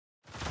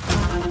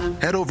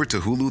Head over to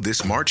Hulu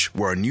this March,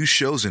 where our new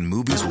shows and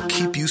movies will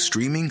keep you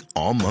streaming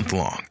all month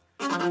long.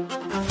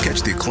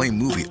 Catch the acclaimed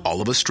movie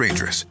All of Us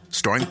Strangers,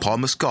 starring Paul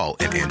Mescal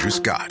and Andrew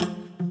Scott.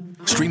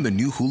 Stream the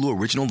new Hulu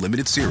original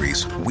limited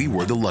series We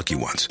Were the Lucky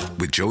Ones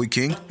with Joey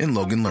King and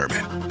Logan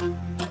Lerman.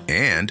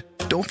 And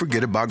don't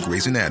forget about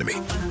Grey's Anatomy.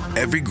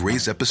 Every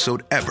Grey's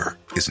episode ever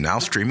is now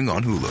streaming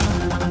on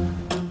Hulu.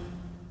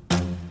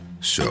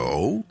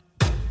 So,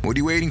 what are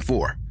you waiting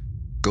for?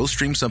 Go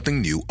stream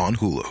something new on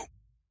Hulu.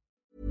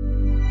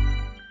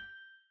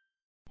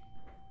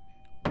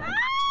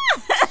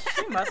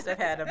 She must have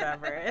had a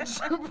beverage.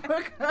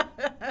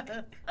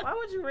 Why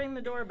would you ring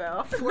the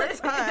doorbell 4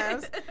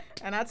 times?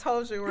 And I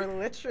told you we're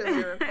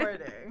literally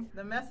recording.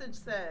 The message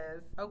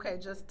says, okay,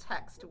 just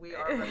text, we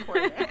are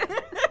recording.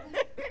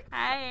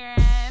 Hi,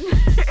 Erin.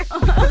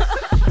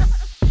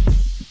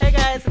 Hey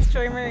guys, it's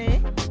Joy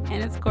Marie.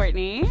 And it's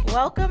Courtney.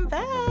 Welcome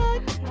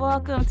back.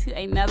 Welcome to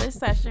another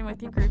session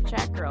with your group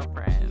chat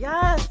girlfriend.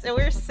 Yes, and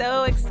we're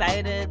so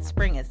excited.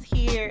 Spring is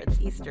here. It's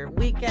Easter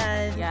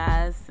weekend.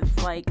 Yes,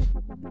 it's like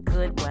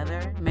good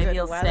weather. Maybe Good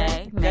you'll weather,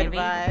 stay. good Maybe.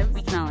 vibes.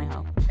 We can only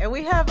hope. And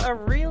we have a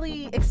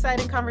really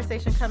exciting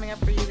conversation coming up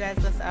for you guys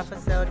this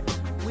episode.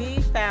 We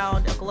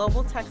found a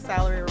global tech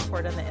salary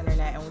report on the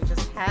internet, and we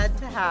just had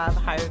to have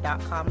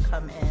Hire.com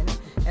come in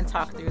and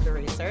talk through the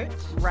research.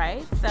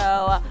 Right?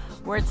 So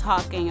we're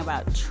talking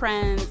about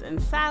trends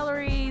and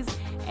salaries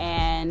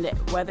and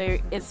whether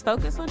it's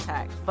focused on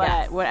tech, but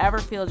Yes. whatever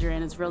field you're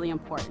in is really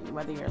important.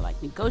 Whether you're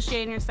like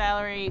negotiating your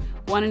salary,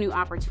 want a new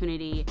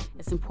opportunity,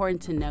 it's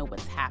important to know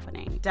what's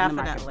happening in the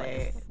Definitely.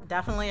 marketplace.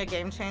 Definitely a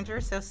game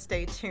changer, so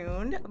stay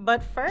tuned.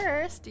 But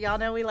first, y'all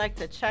know we like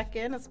to check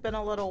in. It's been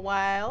a little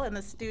while in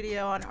the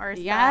studio on our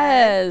side.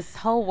 Yes,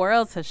 whole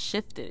worlds have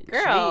shifted.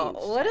 Girl,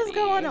 changed, what is honey.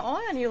 going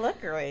on? You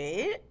look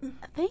great.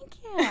 Thank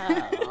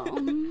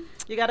you.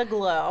 You got a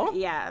glow.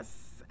 Yes.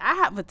 I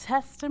have a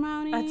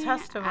testimony. A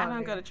testimony. I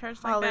don't go to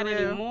church like that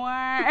Hallelujah. anymore.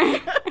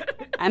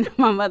 I know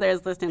my mother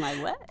is listening like,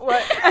 what?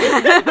 What?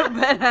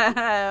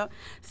 But,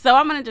 so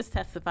I'm going to just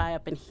testify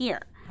up in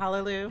here.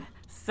 Hallelujah.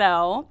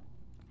 So,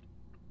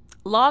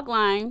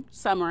 logline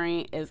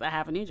summary is I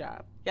have a new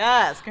job.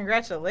 Yes,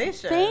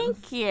 congratulations.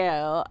 Thank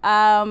you.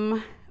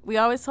 We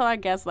always tell our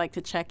guests like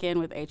to check in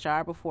with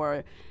HR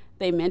before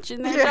they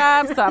mention their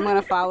job, so I'm going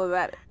to follow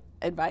that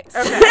advice.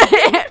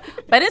 Okay.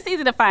 But it's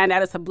easy to find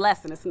out. It's a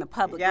blessing. It's in the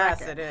public Yes,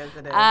 record. it is.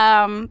 It is.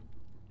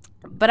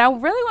 But I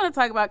really want to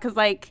talk about, because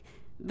like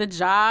the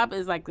job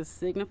is like the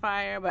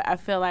signifier, but I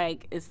feel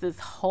like it's this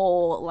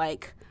whole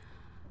like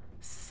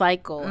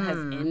cycle has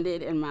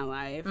ended in my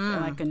life,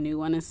 and like a new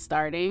one is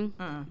starting,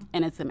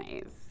 and it's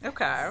amazing.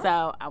 Okay.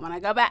 So I want to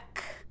go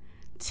back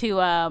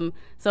to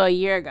so a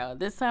year ago,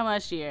 this time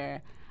last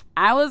year,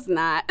 I was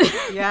not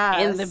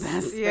in the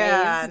best space.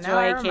 Yeah, no,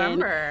 I Joy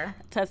remember.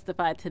 can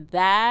testify to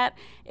that.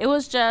 It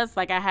was just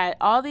like I had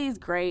all these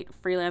great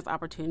freelance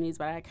opportunities,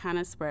 but I kind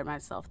of spread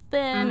myself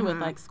thin with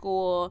like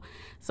school.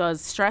 So I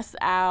was stressed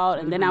out,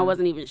 and then I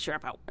wasn't even sure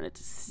if I wanted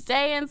to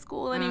stay in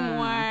school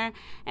anymore.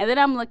 And then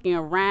I'm looking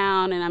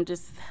around, and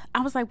I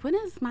was like, when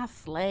is my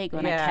sleigh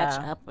going to catch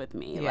up with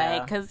me? Yeah.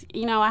 Like, because,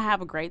 you know, I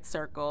have a great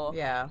circle.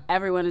 Yeah.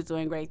 Everyone is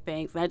doing great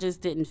things. And I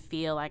just didn't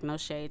feel like, no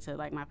shade to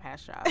like my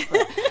past jobs,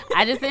 but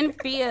I just didn't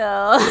feel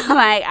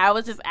like I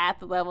was just at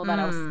the level that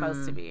I was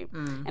supposed to be.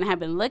 And I had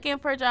been looking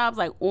for jobs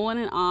like on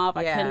and off.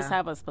 I couldn't decide how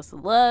I was supposed to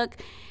look.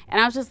 And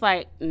I was just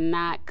like,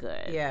 not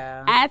good.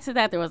 Yeah. Add to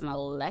that, there was an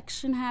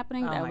election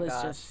happening that my was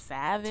gosh. just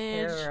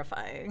savage.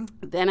 Terrifying.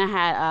 Then I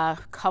had a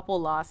couple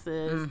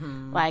losses.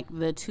 Like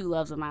the two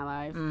loves of my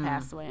life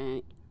passed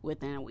away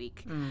within a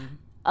week.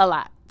 A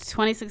lot.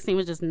 2016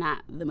 was just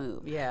not the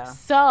move. Yeah.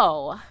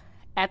 So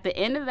at the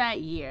end of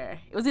that year,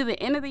 it was either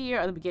the end of the year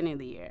or the beginning of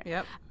the year.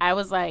 Yep. I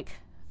was like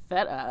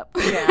fed up.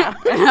 Yeah.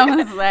 And I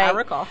was like, I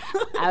recall.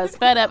 I was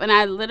fed up, and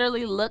I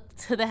literally looked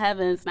to the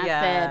heavens and I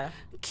said,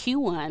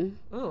 Q1.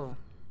 Ooh.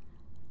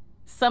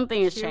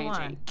 Something is Q1.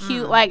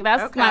 changing.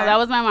 That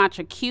was my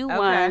mantra.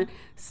 Q1, Okay.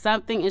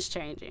 something is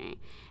changing.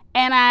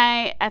 And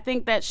I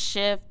think that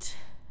shift,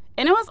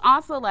 and it was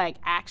also like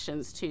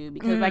actions too,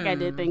 because like I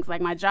did things like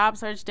my job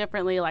search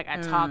differently, like I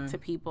talked to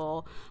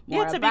people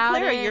more Yeah, to be about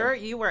clear,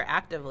 it. you were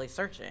actively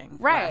searching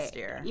Right. last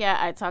year. Yeah,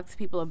 I talked to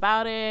people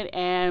about it,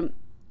 and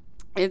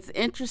it's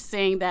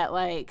interesting that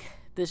like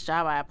this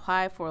job I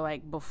applied for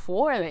like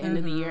before the end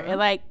of the year, it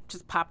like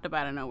just popped up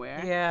out of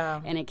nowhere. Yeah.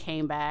 And it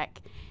came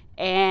back.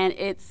 And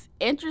it's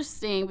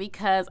interesting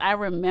because I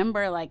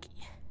remember like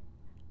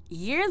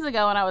years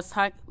ago when I was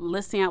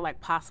listing out like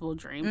possible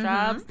dream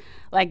jobs,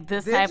 like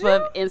this type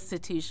of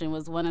institution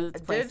was one of the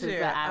places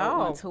that I would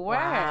want to work.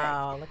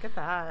 Wow, look at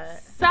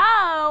that. So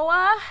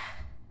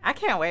I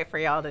can't wait for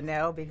y'all to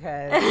know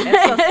because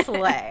it's a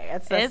sleigh.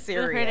 It's a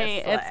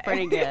serious sleigh. It's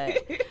pretty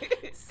good.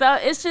 So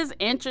it's just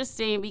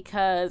interesting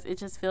because it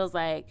just feels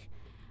like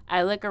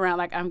I look around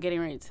like I'm getting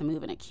ready to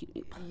move in a cute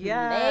new place.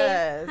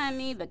 Yes.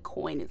 Honey, the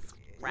coin is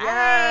right.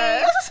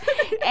 Yes.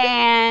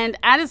 And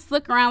I just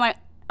look around like,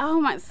 oh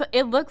my, so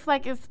it looks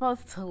like it's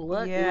supposed to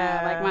look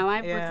now. Like my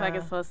life looks like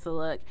it's supposed to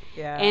look.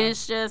 Yeah. And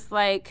it's just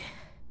like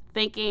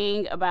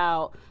thinking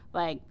about,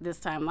 like, this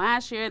time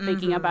last year,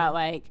 thinking about,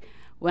 like,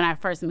 when I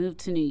first moved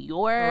to New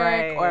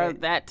York, or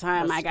that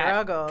time I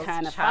got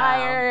kind of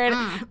fired.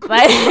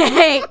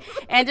 Like,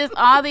 and just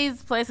all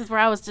these places where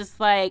I was just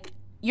like,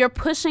 you're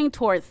pushing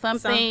towards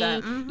something.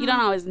 You don't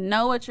always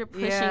know what you're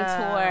pushing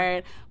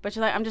toward, but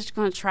you're like, I'm just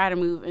going to try to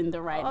move in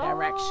the right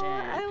direction.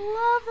 I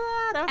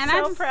love that.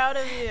 I'm so proud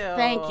of you.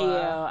 Thank you.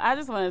 I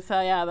just want to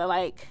tell y'all that,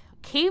 like,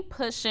 keep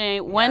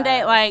pushing. One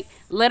day, like,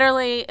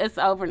 literally, it's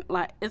over.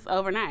 Like, it's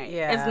overnight.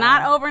 Yeah. It's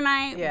not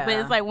overnight, but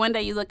it's like one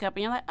day you look up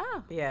and you're like,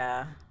 oh,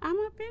 I'm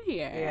up in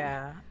here.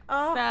 Yeah.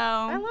 Oh, so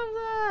I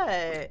love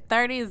that.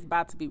 30 is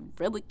about to be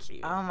really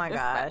cute. Oh my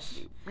gosh.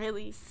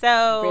 Really,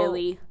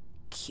 really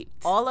cute.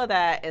 All of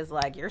that is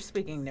like, you're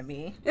speaking to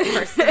me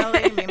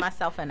personally, me,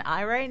 myself, and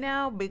I right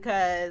now,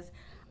 because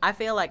I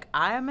feel like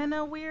I'm in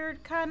a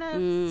weird kind of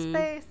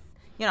space.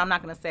 You know, I'm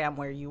not going to say I'm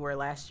where you were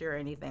last year or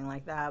anything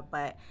like that,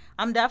 but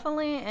I'm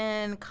definitely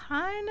in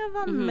kind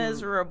of a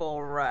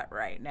miserable rut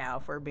right now,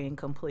 for being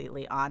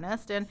completely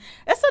honest. And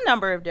it's a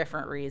number of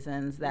different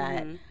reasons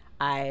that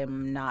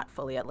I'm not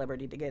fully at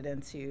liberty to get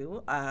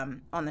into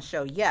on the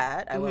show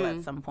yet. I will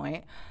at some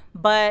point.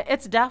 But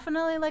it's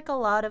definitely like a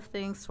lot of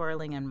things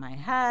swirling in my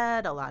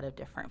head, a lot of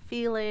different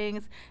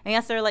feelings. And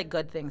yes, there are like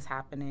good things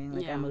happening.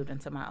 Like I moved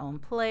into my own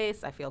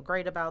place. I feel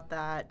great about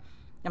that.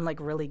 I'm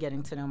like really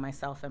getting to know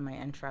myself and my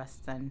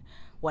interests and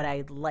what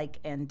I like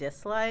and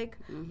dislike.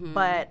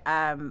 But,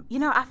 you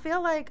know, I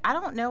feel like, I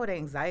don't know what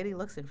anxiety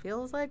looks and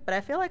feels like, but I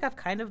feel like I've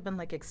kind of been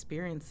like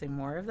experiencing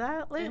more of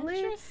that lately.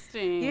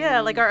 Interesting. Yeah,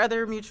 like our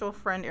other mutual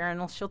friend,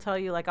 Erin, she'll tell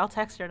you, like, I'll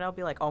text her and I'll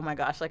be like, oh my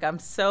gosh, like I'm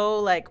so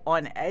like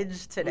on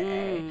edge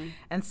today.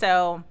 And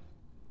so,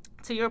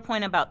 to your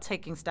point about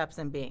taking steps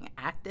and being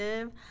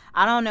active,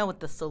 I don't know what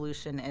the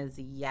solution is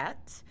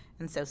yet.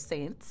 And so,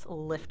 saints,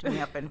 lift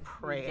me up in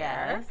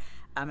prayer.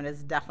 It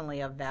is definitely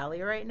a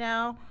valley right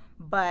now.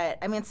 But,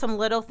 I mean, some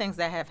little things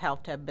that have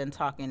helped have been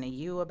talking to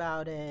you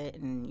about it,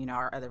 and, you know,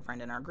 our other friend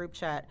in our group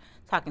chat,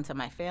 talking to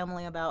my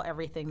family about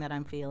everything that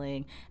I'm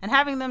feeling, and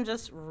having them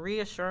just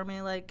reassure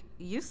me, like,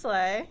 you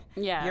slay.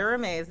 You're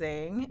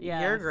amazing.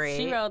 You're great.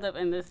 She rolled up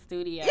in the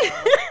studio.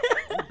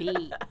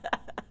 Beat.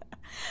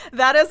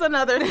 That is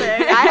another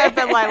thing. I have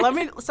been like,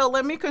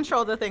 let me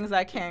control the things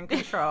I can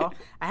control.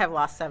 I have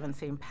lost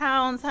 17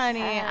 pounds,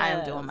 honey. I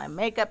am doing my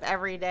makeup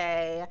every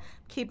day,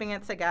 keeping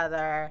it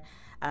together.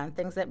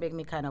 Things that make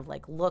me kind of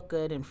like look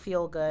good and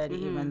feel good,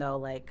 even though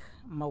like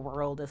my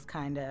world is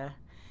kind of,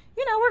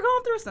 you know, we're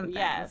going through some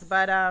things.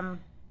 But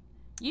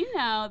you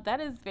know, that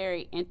is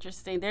very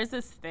interesting. There's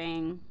this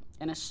thing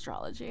in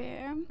astrology.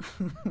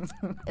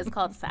 It's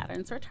called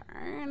Saturn's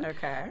return.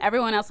 Okay.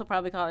 Everyone else will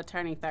probably call it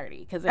turning 30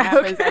 because it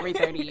happens every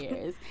 30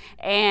 years.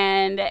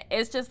 And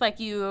it's just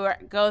like you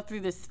go through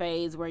this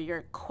phase where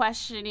you're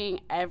questioning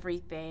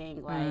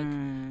everything,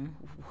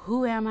 like,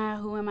 who am I?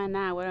 Who am I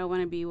not? What do I want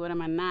to be? What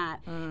am I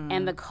not?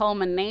 And the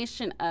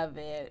culmination of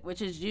it,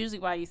 which is usually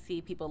why you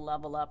see people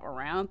level up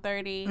around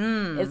 30,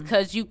 is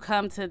because you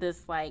come to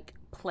this like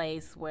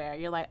place where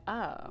you're like,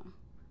 oh,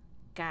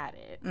 got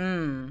it,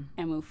 and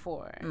move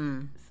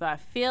forward. So I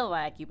feel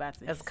like you about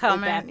to. It's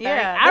coming. I'm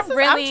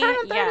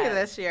turning 30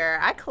 this year.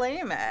 I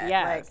claim it.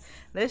 Like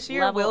this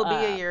year will be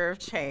a year of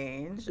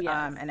change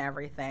and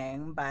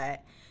everything.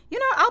 But you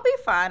know, I'll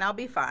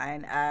be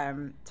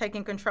fine.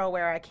 Taking control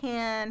where I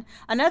can.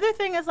 Another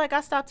thing is like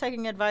I stopped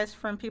taking advice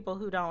from people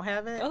who don't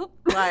have it.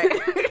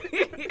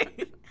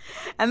 Like.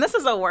 And this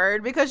is a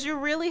word because you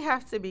really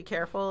have to be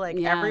careful. Like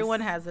everyone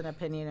has an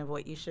opinion of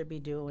what you should be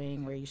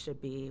doing, where you should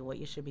be, what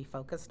you should be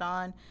focused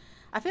on.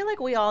 I feel like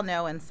we all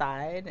know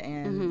inside,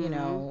 and you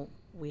know,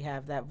 we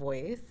have that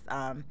voice.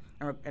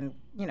 And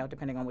you know,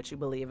 depending on what you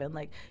believe in,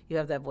 like you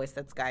have that voice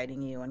that's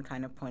guiding you and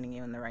kind of pointing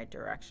you in the right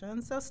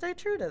direction. So stay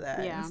true to that,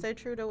 and stay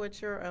true to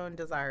what your own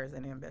desires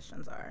and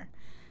ambitions are.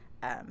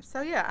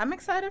 So yeah, I'm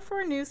excited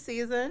for a new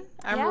season.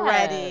 I'm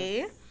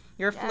ready.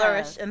 Your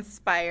flourish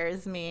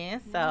inspires me.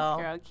 So, yes,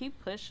 girl, keep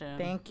pushing.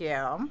 Thank you.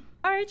 All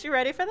right, you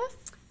ready for this?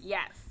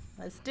 Yes.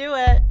 Let's do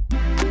it.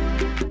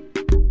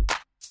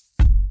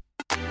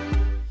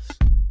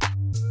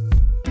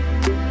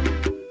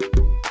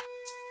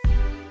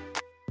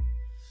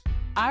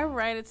 All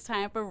right, it's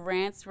time for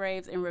Rants,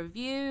 Raves, and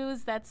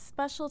Reviews. That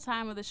special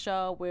time of the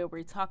show where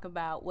we talk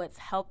about what's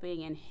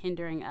helping and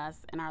hindering us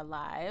in our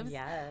lives.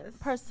 Yes.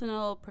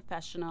 Personal,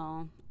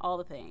 professional, all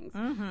the things.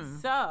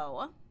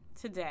 So,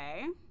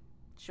 today,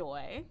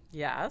 Joy.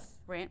 Yes.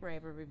 Rant,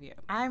 rave, or review.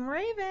 I'm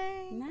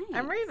raving. Nice.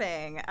 I'm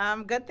raving.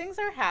 Good things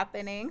are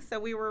happening. So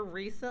we were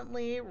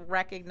recently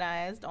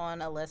recognized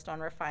on a list on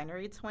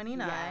Refinery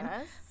 29.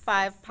 Yes.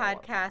 5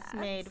 podcasts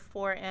made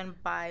for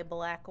and by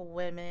Black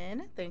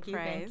women. Thank you.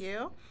 Thank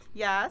you.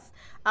 Yes.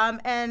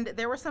 And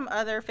there were some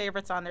other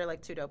favorites on there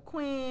like Two Dope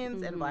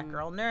Queens and Black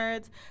Girl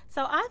Nerds.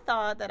 So I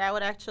thought that I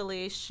would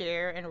actually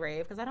share and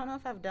rave, because I don't know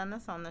if I've done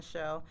this on the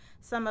show,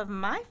 some of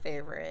my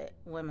favorite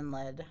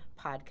women-led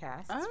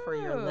podcasts for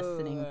your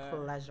listening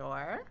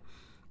pleasure.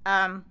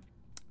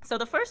 So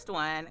the first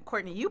one,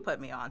 Courtney, you put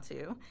me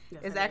onto,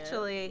 is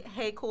actually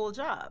Hey Cool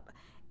Job.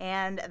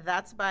 and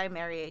that's by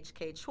Mary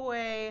H.K.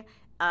 Choi.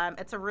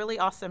 It's a really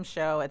awesome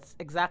show. It's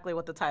exactly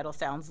what the title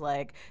sounds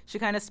like. She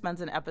kind of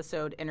spends an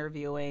episode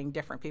interviewing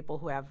different people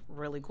who have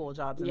really cool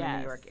jobs in the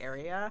New York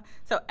area.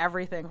 So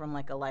everything from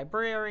like a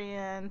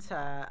librarian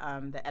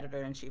to the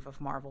editor-in-chief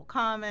of Marvel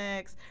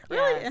Comics.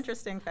 Really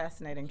interesting,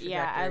 fascinating trajectories.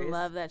 Yeah, I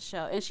love that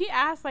show. And she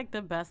asks like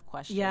the best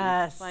questions.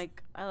 Yes.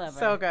 Like, I love her.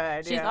 So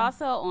good. She's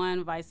also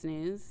on Vice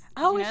News.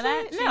 Oh, Did you know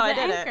that? No, She's I an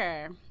didn't.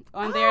 anchor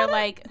on their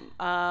like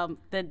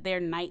their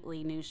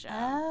nightly news show.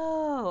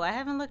 Oh, I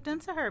haven't looked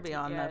into her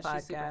beyond the podcast.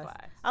 She's super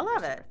fly. I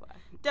love it.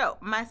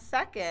 Dope. My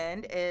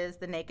second is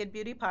the Naked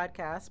Beauty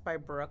Podcast by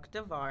Brooke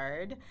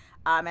Devard.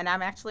 And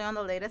I'm actually on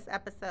the latest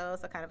episode,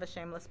 so kind of a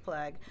shameless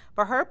plug.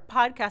 But her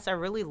podcast, I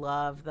really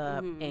love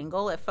the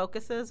angle. It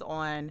focuses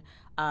on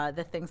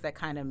the things that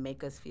kind of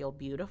make us feel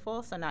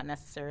beautiful. So not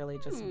necessarily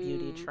just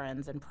beauty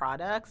trends and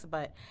products,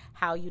 but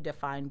how you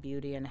define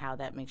beauty and how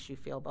that makes you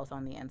feel both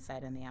on the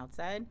inside and the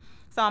outside.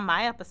 So on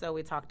my episode,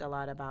 we talked a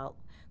lot about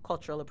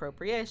cultural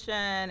appropriation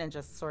and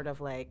just sort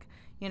of like,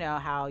 you know,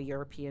 how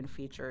European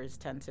features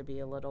tend to be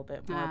a little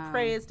bit more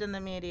praised in the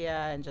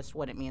media and just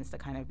what it means to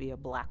kind of be a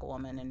Black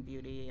woman in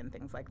beauty and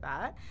things like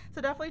that.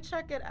 So definitely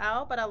check it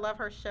out. But I love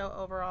her show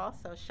overall.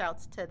 So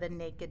shouts to the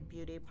Naked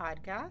Beauty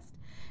Podcast.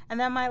 And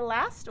then my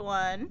last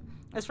one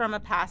is from a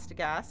past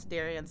guest,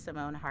 Darian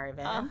Simone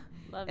Harvin.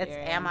 Love It's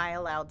Darian. Am I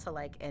Allowed to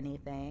Like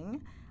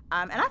Anything?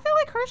 And I feel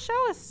like her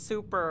show is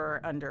super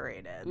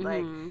underrated.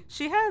 Like,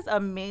 she has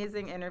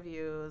amazing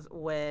interviews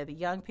with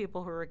young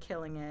people who are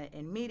killing it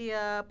in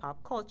media,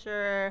 pop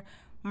culture,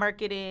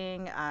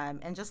 marketing,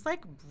 and just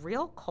like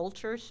real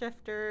culture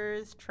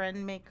shifters,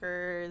 trend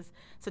makers.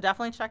 So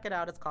definitely check it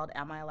out. It's called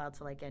Am I Allowed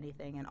to Like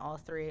Anything? And all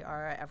three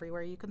are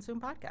everywhere you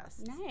consume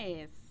podcasts.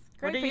 Nice.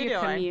 What Great are for you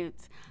your doing?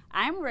 commute.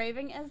 I'm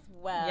raving as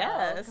well.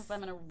 Yes. Because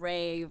I'm in a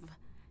rave,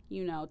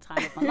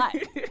 time of my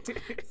life.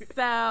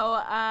 So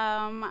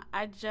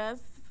I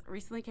just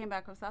recently came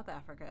back from South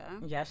Africa.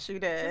 Yes, you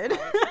did.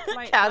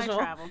 Light Casual.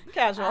 travel.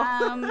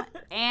 Casual.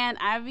 And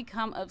I've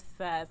become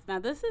obsessed. Now,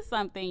 this is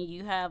something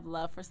you have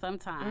loved for some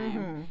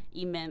time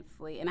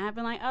immensely. And I've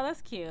been like, oh,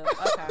 that's cute.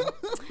 Okay.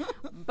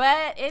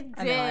 But it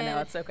did. I know.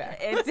 It's okay.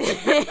 It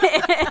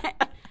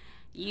did.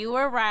 You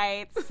were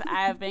right.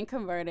 I've been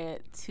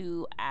converted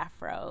to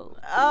Afro.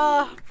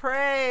 Oh,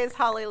 praise.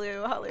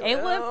 Hallelujah. Hallelujah.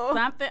 It was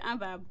something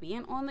about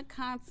being on the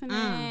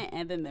continent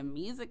and then the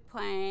music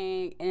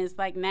playing. And it's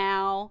like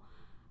now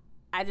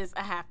I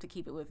have to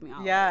keep it with me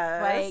always.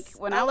 Yes. Like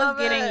when I was love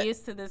getting it.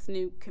 used to this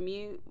new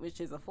commute,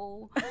 which is a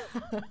fool,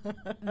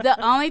 the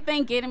only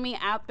thing getting me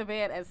out the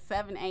bed at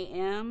 7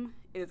 a.m.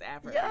 is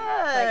Afro.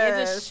 Like it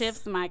just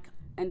shifts my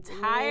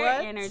entire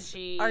What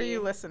energy. are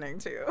you listening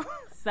to?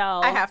 So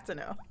I have to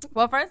know.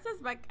 Well, first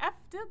it's like,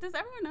 does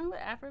everyone know what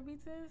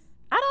Afrobeats is?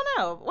 I don't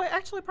know. Wait,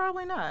 actually,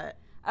 probably not.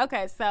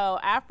 Okay, so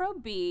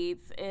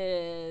Afrobeats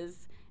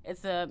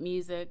it's a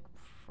music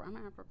from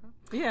Africa.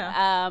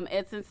 Yeah.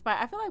 It's inspired.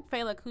 I feel like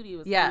Fela Kuti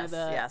was Yes,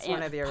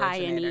 one of the originators.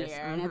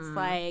 pioneer, and it's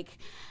like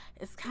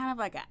it's kind of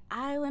like an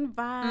island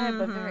vibe,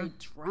 but very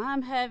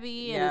drum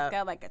heavy, and it's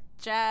got like a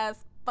jazz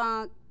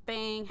funk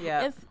thing.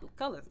 Yep. It's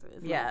go listen to it.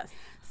 It's Yes. nice.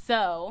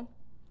 So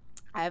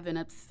I've been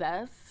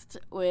obsessed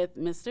with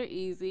Mr.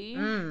 Easy.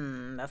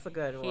 That's a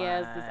good one. He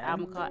has this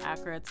album called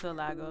Accra to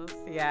Lagos.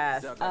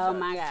 Yes. Oh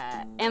my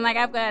God. And like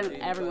I've got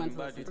everyone to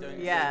listen to it.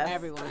 Yes.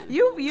 Everyone.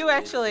 You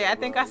actually, I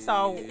think I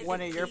saw one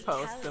of your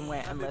posts and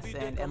went and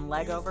listened, and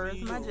Legover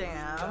is my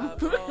jam.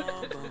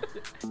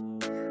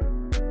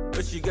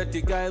 But she got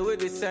the guy where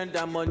they send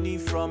her money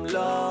from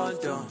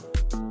London.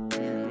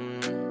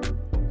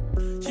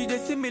 She they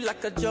see me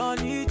like a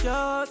Johnny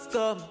just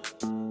come.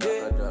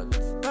 Yeah.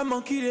 My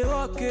monkey they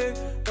walk it,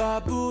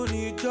 baboon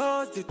he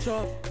just the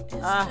chop. It's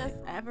just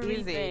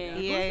everything.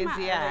 Easy. Who's my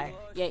EAZI. other-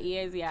 Yeah,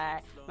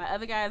 EAZI. My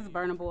other guy is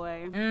Burna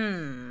Boy.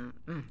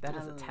 That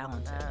is a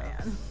talented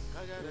man.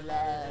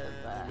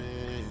 Love.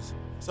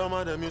 Some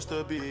of them used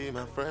to be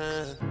my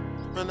friends,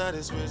 but now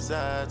they switch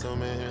sides on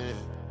me.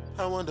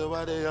 I wonder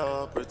why they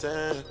all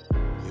pretend,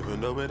 even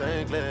though it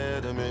ain't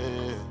clear to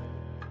me.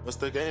 What's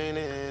the gain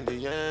in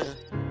the end?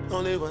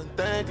 Only one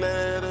thing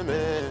clear to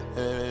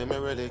me. Me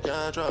really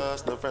can't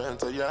trust no friend,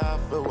 so you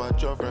have to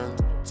watch your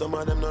friends. Some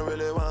of them don't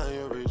really want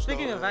you reach.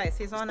 Speaking of Vice,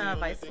 he's on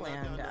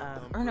Viceland,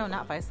 or no,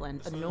 not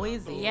Viceland, a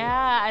Noisy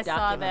Yeah, I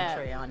saw that.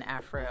 documentary on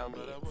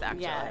Afrobeats,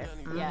 actually. Yes,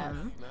 yes.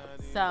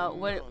 So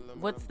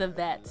what's the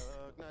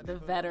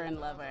veteran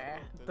lover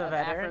The of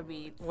veteran?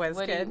 Afrobeats?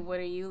 WizKid? What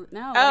are you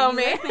Oh,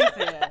 me? me?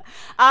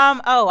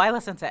 I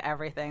listen to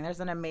everything. There's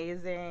an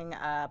amazing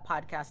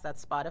podcast that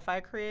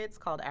Spotify creates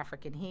called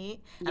African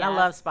Heat. And I Yes.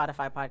 love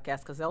Spotify podcasts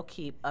because they'll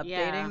keep updating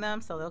Yeah.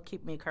 them, so they'll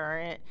keep me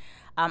current.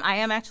 I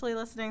am actually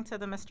listening to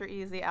the Mr.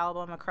 Easy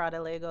album, Accra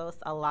to Lagos,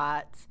 a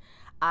lot.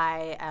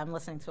 I am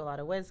listening to a lot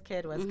of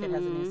WizKid. WizKid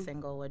has a new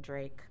single with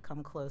Drake,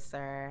 Come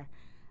Closer.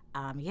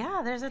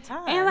 Yeah, there's a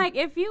ton. And like,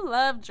 if you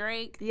love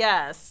Drake,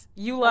 yes,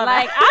 you love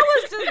like it. I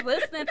was just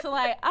listening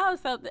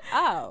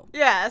to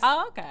Yes.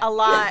 Oh, okay. A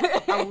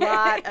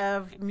lot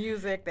of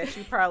music that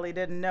you probably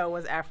didn't know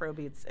was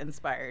Afrobeats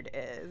inspired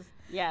is.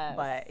 Yes.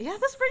 But yeah,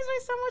 this brings me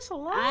so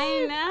much life.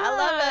 I know. I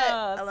love it.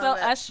 I love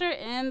it. Usher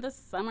in the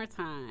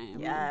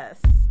summertime.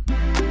 Yes.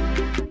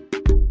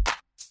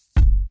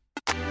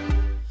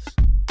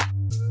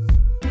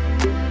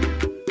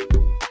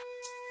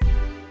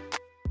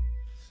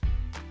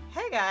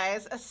 Hey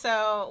guys,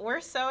 so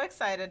we're so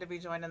excited to be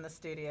joined in the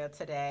studio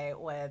today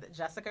with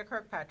Jessica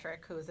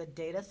Kirkpatrick, who is a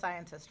data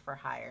scientist for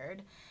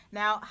Hired.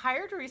 Now,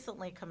 Hired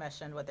recently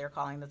commissioned what they're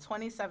calling the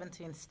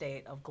 2017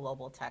 State of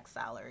Global Tech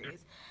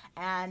Salaries.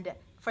 And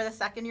for the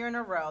second year in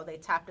a row, they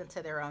tapped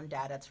into their own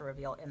data to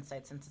reveal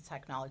insights into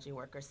technology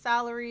workers'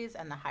 salaries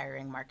and the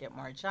hiring market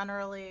more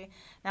generally.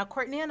 Now,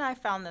 Courtney and I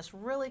found this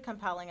really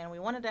compelling, and we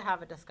wanted to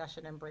have a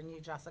discussion and bring you,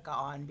 Jessica,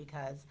 on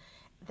because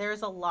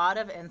there's a lot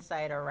of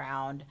insight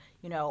around,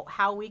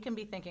 how we can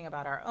be thinking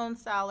about our own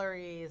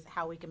salaries,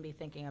 how we can be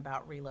thinking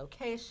about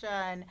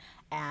relocation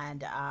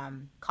and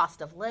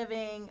cost of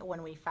living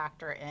when we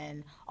factor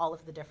in all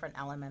of the different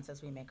elements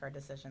as we make our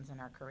decisions in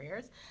our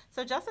careers.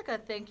 So Jessica,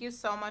 thank you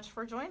so much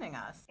for joining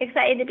us.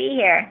 Excited to be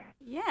here.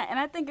 Yeah, and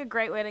I think a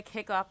great way to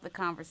kick off the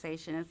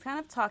conversation is kind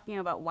of talking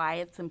about why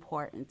it's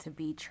important to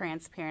be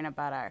transparent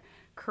about our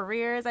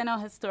careers. I know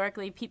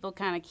historically people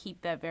kind of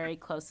keep that very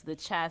close to the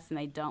chest and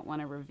they don't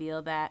want to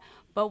reveal that.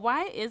 But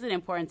why is it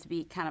important to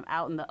be kind of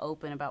out in the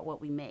open about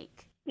what we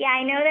make? Yeah,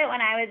 I know that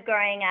when I was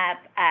growing up,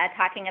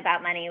 talking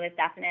about money was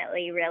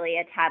definitely really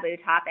a taboo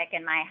topic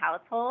in my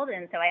household.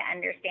 And so I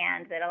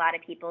understand that a lot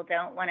of people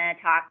don't want to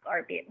talk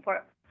or be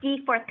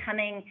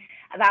forthcoming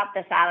about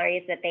the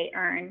salaries that they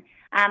earn.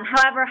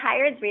 However,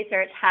 Hired's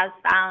research has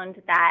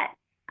found that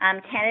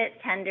candidates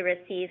tend to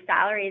receive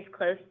salaries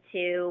close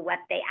to what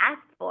they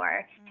ask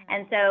for.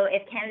 And so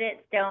if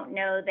candidates don't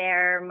know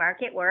their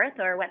market worth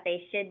or what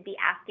they should be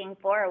asking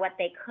for or what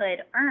they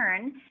could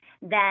earn,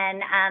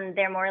 then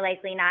they're more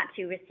likely not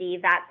to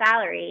receive that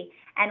salary.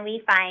 And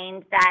we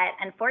find that,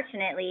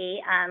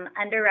 unfortunately,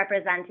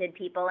 underrepresented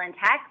people in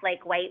tech,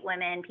 like white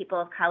women,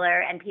 people of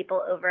color, and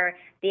people over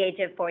the age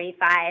of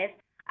 45,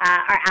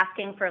 are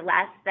asking for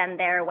less than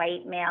their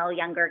white male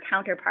younger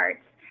counterparts.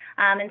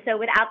 And so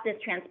without this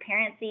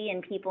transparency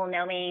and people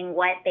knowing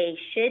what they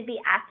should be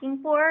asking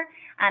for,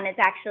 it's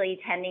actually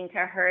tending to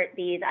hurt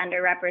these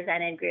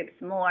underrepresented groups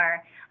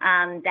more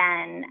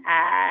than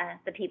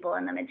the people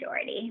in the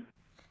majority.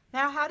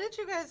 Now, how did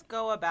you guys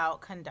go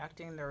about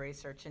conducting the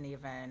research and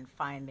even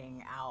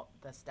finding out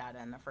this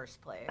data in the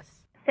first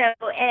place? So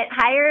at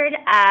Hired,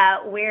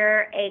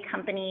 we're a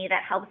company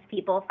that helps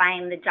people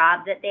find the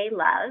job that they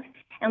love.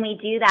 And we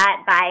do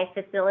that by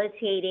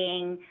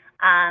facilitating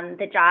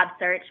the job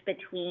search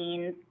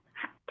between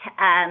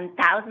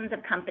thousands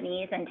of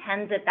companies and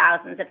tens of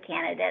thousands of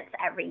candidates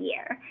every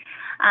year.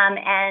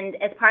 And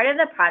as part of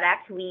the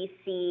product, we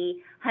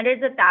see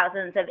hundreds of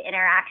thousands of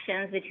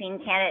interactions between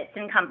candidates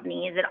and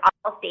companies at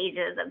all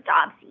stages of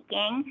job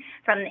seeking,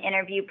 from the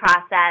interview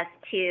process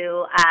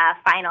to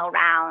final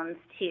rounds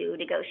to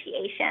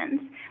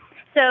negotiations.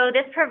 So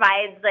this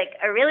provides like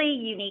a really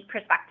unique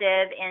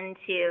perspective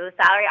into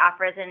salary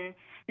offers and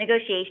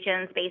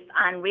negotiations based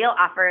on real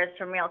offers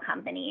from real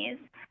companies.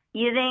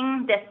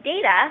 Using this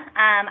data,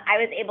 I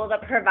was able to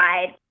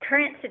provide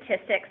current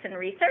statistics and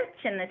research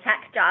in the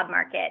tech job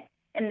market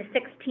in the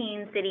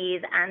 16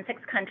 cities and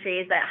 6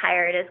 countries that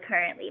Hired is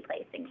currently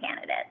placing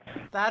candidates.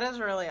 That is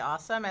really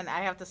awesome. And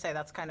I have to say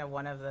that's kind of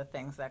one of the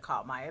things that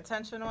caught my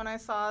attention when I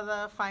saw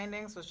the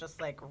findings was just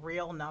like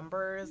real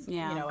numbers,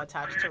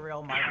 attached to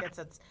real markets.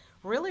 It's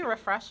really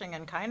refreshing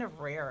and kind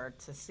of rare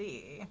to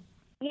see.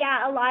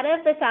 Yeah, a lot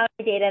of the salary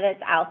data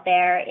that's out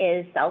there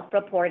is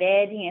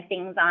self-reported,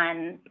 things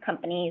on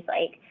companies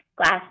like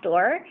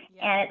Glassdoor,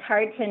 and it's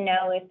hard to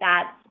know if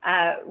that's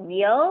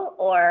real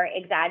or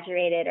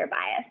exaggerated or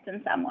biased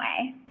in some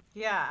way.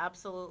 Yeah,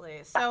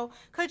 absolutely. So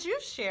could you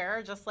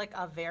share just like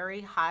a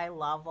very high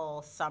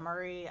level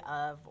summary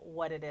of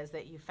what it is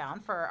that you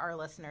found for our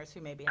listeners who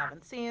maybe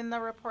haven't seen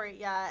the report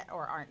yet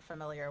or aren't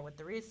familiar with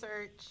the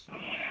research?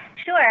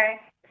 Sure.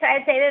 So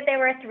I'd say that there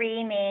were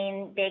 3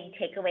 main big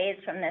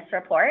takeaways from this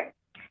report.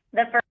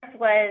 The first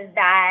was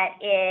that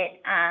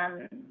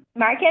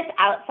markets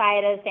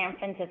outside of San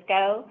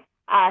Francisco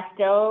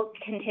still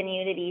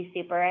continue to be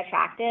super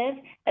attractive,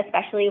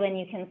 especially when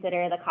you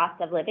consider the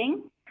cost of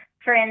living.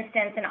 For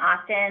instance, in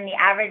Austin, the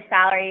average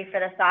salary for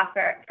a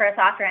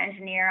software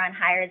engineer on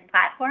Hired's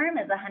platform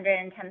is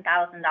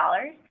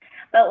 $110,000.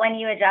 But when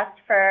you adjust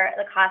for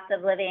the cost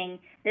of living,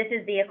 this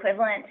is the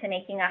equivalent to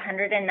making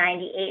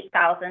 $198,000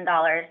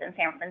 in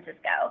San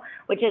Francisco,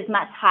 which is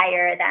much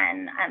higher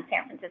than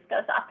San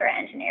Francisco software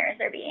engineers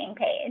are being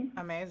paid.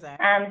 Amazing.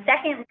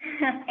 Second,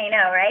 I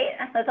know, right?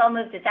 Let's all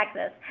move to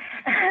Texas.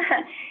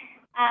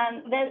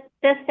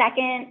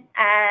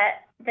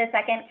 The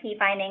second key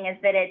finding is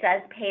that it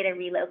does pay to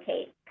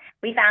relocate.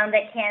 We found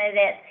that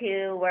candidates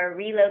who were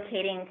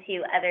relocating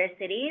to other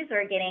cities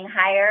were getting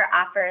higher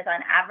offers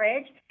on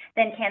average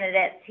than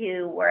candidates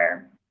who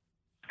were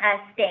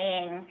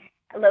staying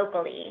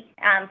locally.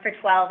 For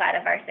 12 out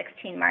of our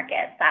 16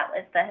 markets, that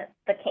was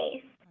the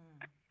case.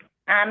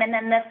 And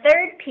then the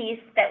third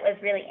piece that was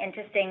really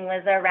interesting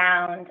was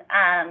around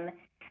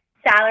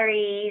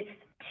salaries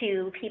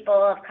to people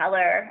of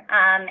color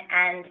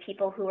and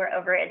people who were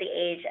over the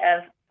age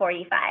of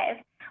 45.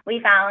 We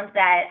found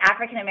that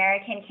African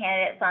American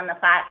candidates on the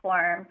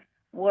platform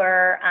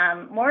were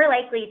more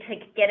likely to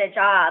get a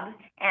job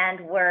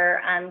and were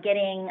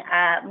getting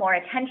more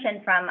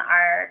attention from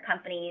our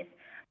companies,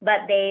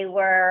 but they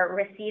were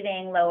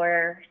receiving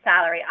lower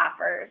salary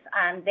offers.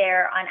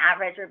 They're on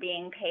average were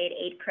being paid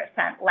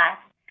 8% less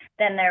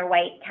than their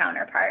white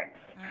counterparts.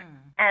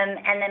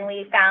 And then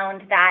we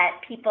found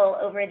that people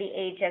over the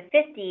age of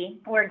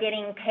 50 were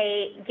getting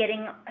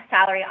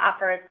salary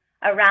offers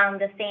around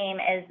the same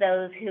as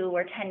those who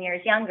were 10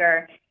 years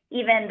younger,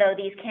 even though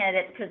these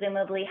candidates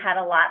presumably had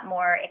a lot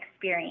more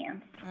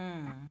experience.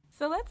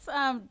 So let's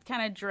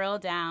kind of drill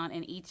down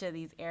in each of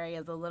these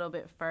areas a little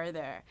bit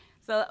further.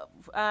 So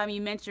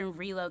you mentioned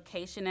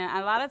relocation, and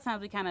a lot of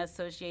times we kind of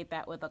associate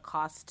that with a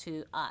cost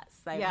to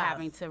us, like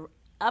having to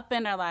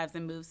upend our lives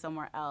and move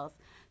somewhere else.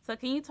 So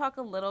can you talk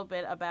a little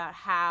bit about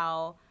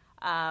how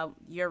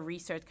your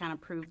research kind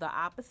of proved the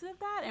opposite of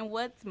that, and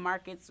what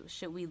markets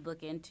should we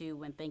look into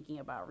when thinking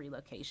about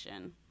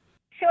relocation?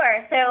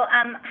 Sure. So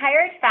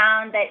Hired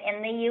found that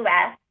in the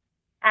U.S.,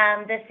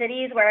 the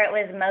cities where it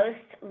was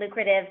most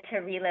lucrative to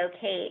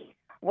relocate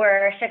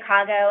were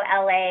Chicago,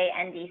 L.A.,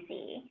 and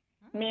D.C.,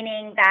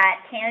 meaning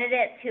that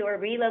candidates who were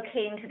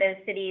relocating to those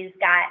cities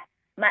got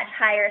much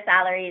higher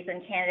salaries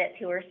than candidates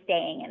who were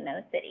staying in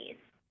those cities.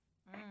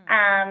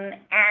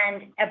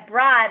 And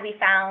abroad, we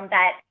found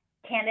that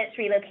candidates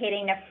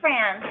relocating to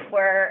France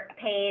were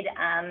paid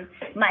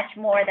much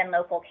more than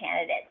local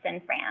candidates in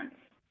France.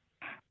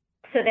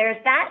 So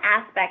there's that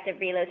aspect of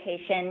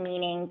relocation,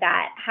 meaning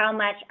that how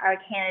much are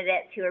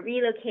candidates who are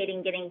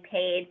relocating getting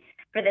paid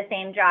for the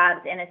same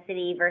jobs in a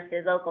city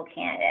versus local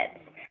candidates.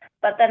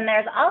 But then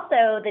there's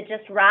also the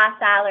just raw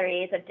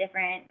salaries of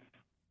different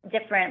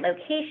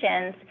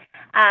locations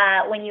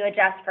when you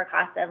adjust for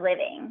cost of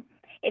living.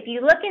 If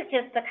you look at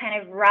just the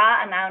kind of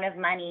raw amount of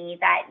money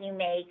that you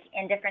make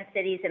in different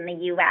cities in the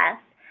U.S.,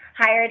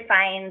 Hired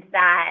finds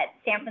that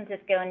San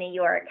Francisco and New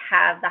York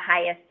have the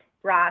highest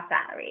raw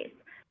salaries.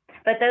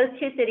 But those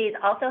two cities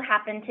also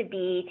happen to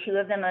be two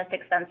of the most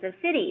expensive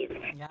cities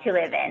to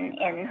live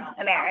in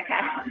America.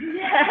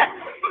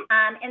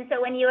 And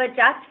so when you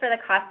adjust for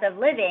the cost of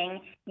living,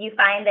 you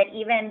find that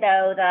even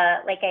though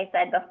like I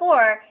said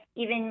before,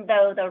 even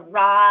though the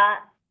raw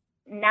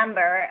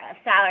number of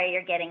salary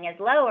you're getting is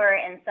lower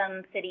in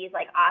some cities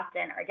like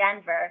Austin or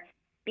Denver,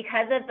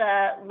 because of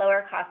the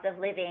lower cost of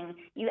living,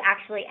 you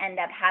actually end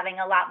up having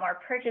a lot more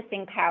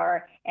purchasing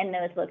power in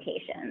those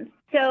locations.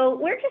 So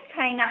we're just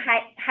trying to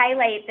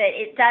highlight that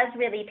it does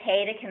really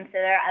pay to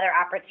consider other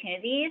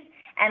opportunities,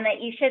 and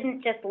that you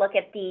shouldn't just look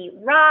at the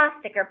raw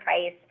sticker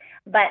price,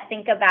 but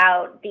think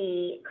about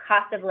the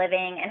cost of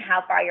living and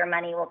how far your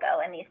money will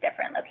go in these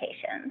different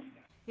locations.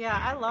 Yeah,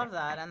 I love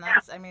that. And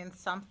that's,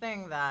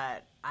 something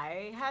that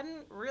I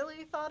hadn't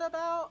really thought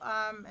about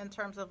in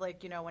terms of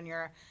when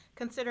you're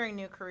considering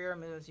new career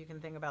moves, you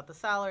can think about the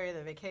salary,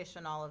 the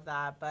vacation, all of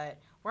that, but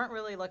weren't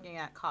really looking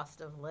at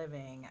cost of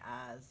living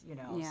as,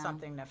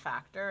 something to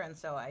factor. And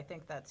so I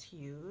think that's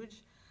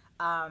huge.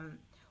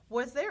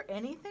 Was there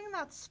anything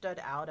that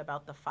stood out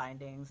about the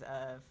findings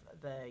of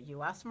the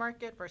U.S.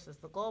 market versus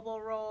the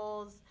global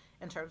roles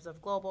in terms of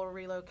global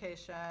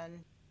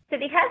relocation? So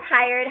because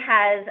Hired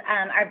has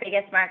our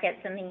biggest markets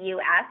in the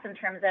U.S. in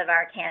terms of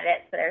our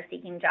candidates that are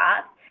seeking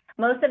jobs,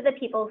 most of the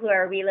people who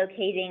are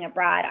relocating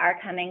abroad are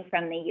coming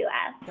from the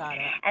U.S. Got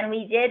it. And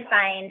we did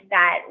find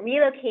that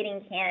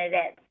relocating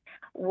candidates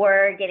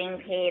were getting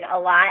paid a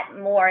lot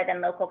more than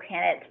local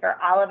candidates for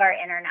all of our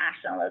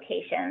international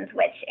locations,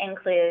 which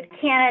include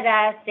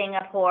Canada,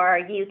 Singapore,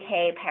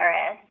 UK,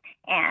 Paris,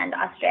 and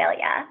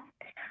Australia.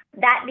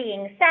 That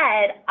being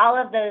said, all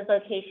of those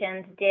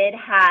locations did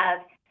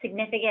have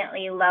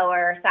significantly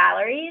lower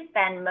salaries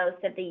than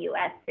most of the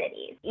U.S.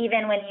 cities,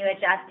 even when you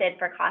adjusted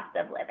for cost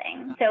of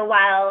living. So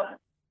while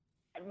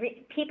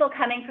people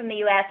coming from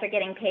the U.S. are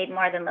getting paid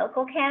more than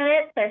local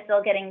candidates, they're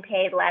still getting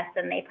paid less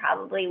than they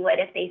probably would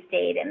if they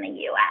stayed in the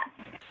U.S.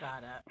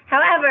 Got it.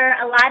 However,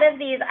 a lot of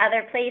these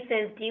other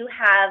places do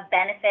have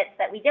benefits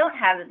that we don't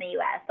have in the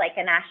U.S., like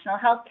a national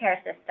health care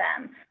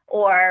system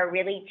or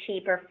really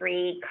cheap or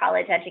free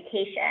college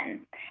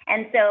education.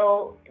 And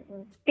so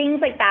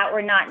things like that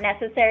were not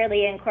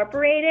necessarily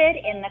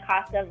incorporated in the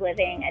cost of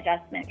living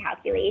adjustment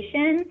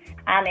calculation.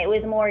 It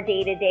was more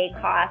day-to-day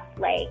costs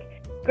like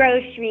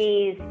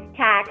groceries,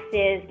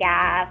 taxes,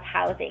 gas,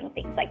 housing,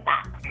 things like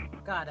that.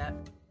 Got it.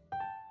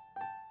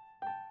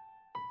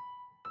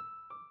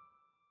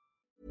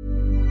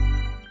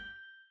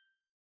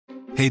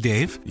 Hey,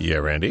 Dave. Yeah,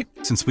 Randy.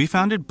 Since we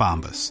founded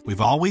Bombas,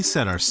 we've always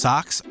said our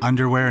socks,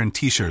 underwear, and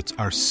T-shirts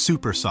are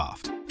super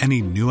soft.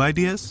 Any new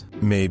ideas?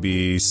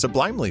 Maybe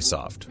sublimely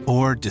soft.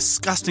 Or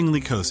disgustingly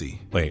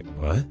cozy. Wait,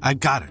 what? I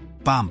got it.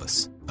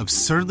 Bombas.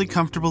 Absurdly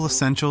comfortable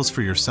essentials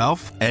for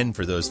yourself and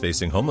for those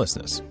facing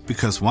homelessness.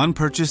 Because one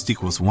purchased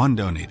equals one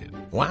donated.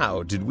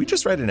 Wow, did we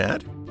just write an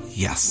ad?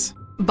 Yes.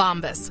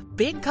 Bombas.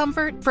 Big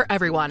comfort for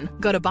everyone.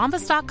 Go to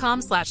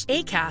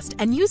bombas.com/ACAST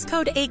and use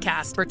code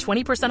ACAST for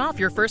 20% off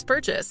your first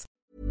purchase.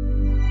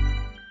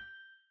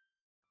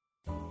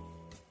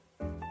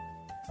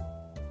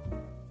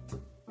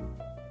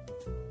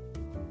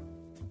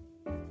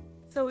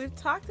 so we've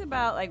talked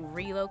about like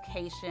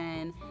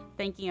relocation,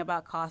 thinking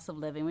about cost of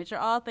living, which are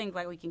all things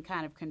like we can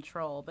kind of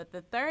control. But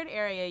the third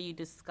area you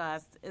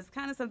discussed is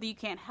kind of something you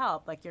can't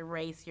help, like your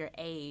race, your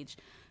age.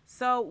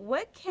 So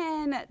what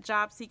can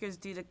job seekers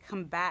do to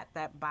combat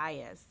that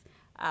bias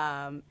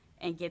and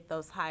get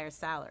those higher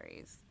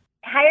salaries?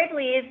 Hired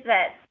believes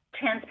that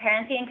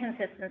transparency and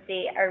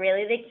consistency are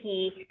really the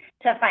key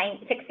to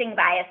fixing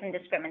bias and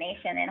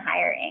discrimination in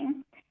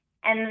hiring.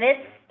 And this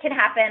can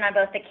happen on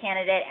both the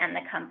candidate and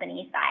the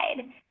company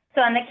side.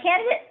 So on the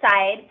candidate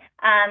side,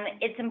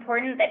 it's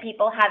important that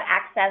people have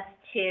access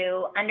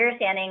to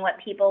understanding what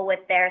people with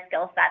their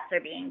skill sets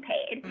are being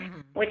paid,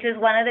 which is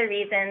one of the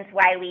reasons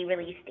why we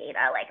release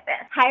data like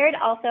this. Hired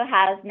also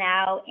has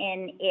now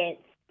in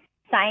its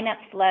sign-up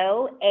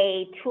flow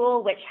a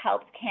tool which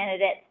helps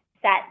candidates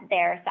set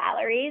their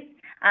salaries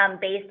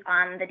based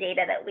on the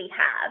data that we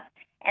have.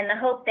 And the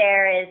hope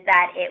there is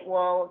that it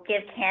will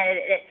give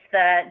candidates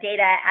the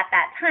data at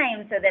that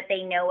time so that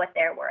they know what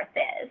their worth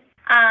is.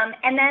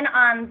 And then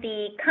on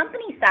the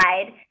company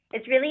side,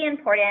 it's really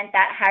important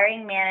that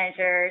hiring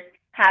managers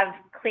have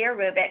clear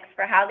rubrics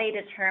for how they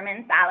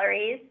determine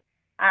salaries,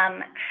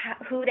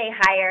 who they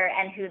hire,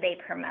 and who they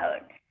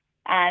promote.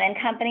 And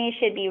companies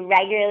should be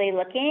regularly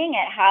looking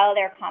at how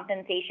their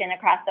compensation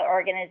across the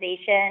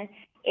organization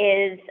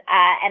is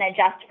and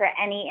adjust for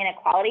any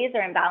inequalities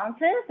or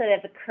imbalances that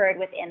have occurred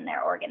within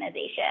their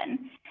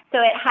organization. So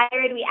at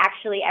Hired, we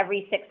actually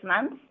every 6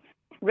 months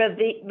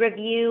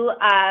review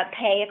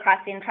pay across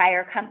the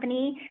entire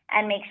company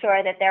and make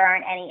sure that there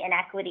aren't any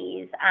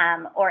inequities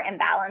or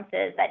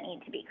imbalances that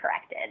need to be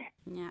corrected.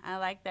 Yeah, I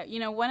like that. You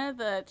know, one of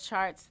the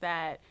charts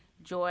that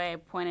Joy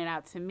pointed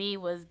out to me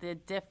was the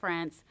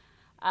difference.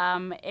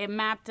 It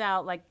mapped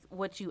out like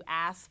what you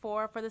asked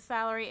for the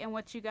salary and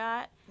what you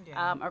got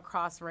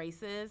across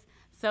races.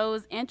 So it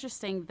was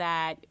interesting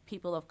that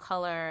people of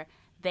color,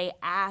 they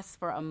asked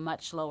for a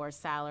much lower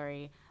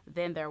salary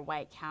than their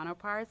white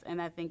counterparts.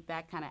 And I think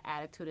that kind of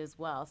added to it as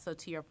well. So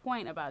to your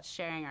point about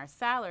sharing our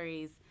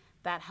salaries,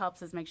 that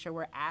helps us make sure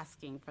we're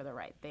asking for the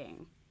right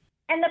thing.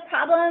 And the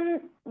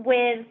problem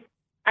with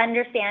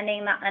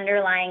understanding the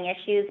underlying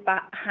issues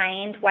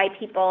behind why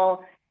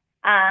people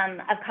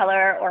of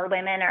color or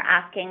women are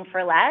asking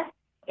for less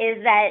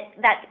is that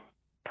that's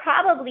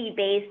probably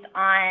based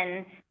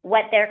on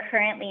what they're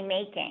currently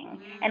making.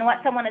 And what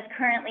someone is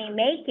currently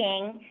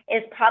making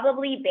is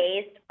probably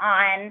based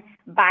on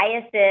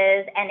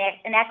biases and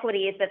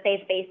inequities that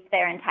they've faced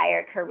their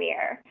entire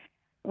career.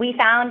 We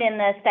found in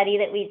the study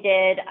that we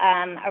did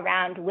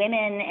around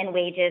women and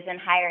wages and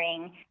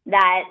hiring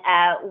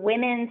that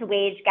women's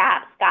wage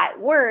gaps got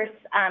worse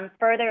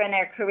further in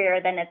their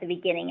career than at the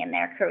beginning in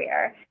their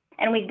career.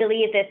 And we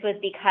believe this was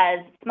because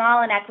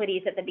small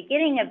inequities at the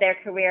beginning of their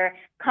career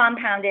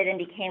compounded and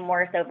became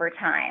worse over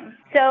time.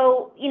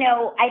 So, you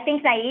know, I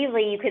think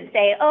naively you could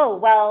say, oh,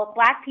 well,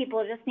 Black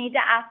people just need to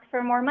ask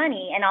for more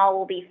money and all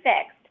will be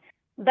fixed.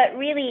 But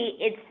really,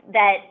 it's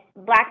that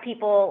Black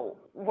people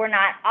were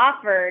not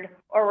offered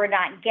or were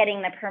not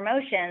getting the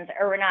promotions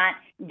or were not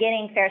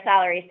getting fair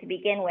salaries to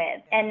begin with.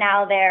 And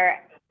now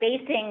they're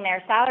basing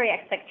their salary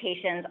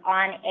expectations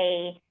on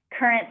a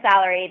current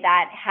salary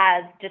that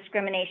has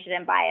discrimination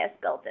and bias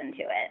built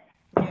into it.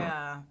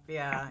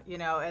 Yeah. You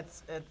know,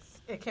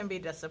 it can be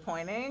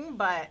disappointing,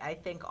 but I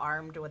think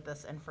armed with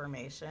this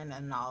information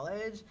and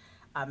knowledge,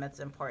 it's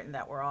important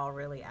that we're all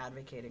really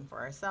advocating for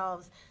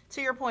ourselves,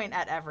 to your point,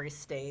 at every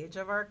stage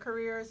of our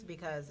careers,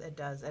 because it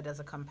is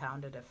a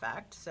compounded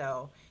effect.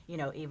 So, you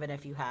know, even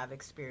if you have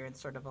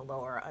experienced sort of a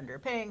lower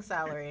underpaying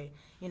salary,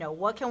 you know,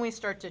 what can we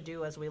start to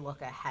do as we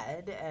look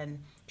ahead and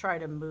try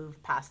to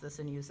move past this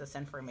and use this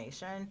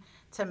information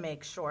to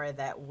make sure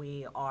that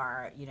we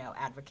are, you know,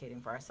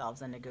 advocating for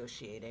ourselves and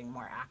negotiating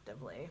more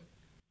actively?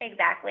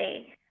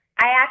 Exactly.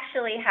 I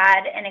actually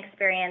had an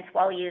experience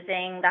while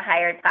using the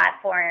Hired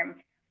platform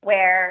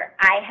where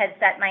I had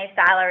set my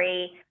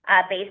salary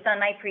based on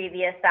my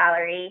previous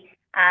salary,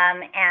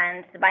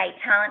 and my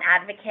talent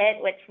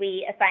advocate, which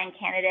we assign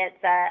candidates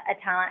a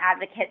talent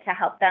advocate to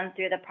help them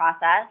through the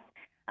process,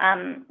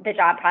 the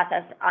job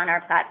process on our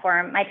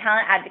platform. My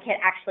talent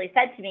advocate actually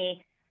said to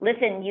me,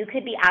 listen, you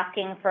could be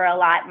asking for a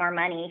lot more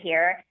money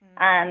here.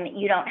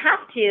 You don't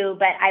have to,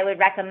 but I would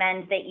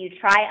recommend that you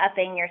try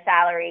upping your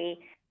salary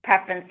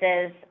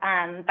preferences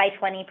by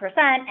 20%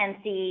 and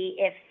see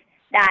if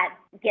that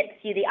gets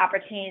you the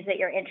opportunities that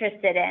you're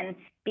interested in,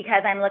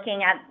 because I'm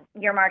looking at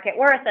your market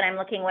worth and I'm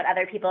looking what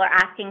other people are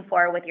asking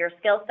for with your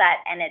skill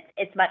set, and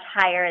it's much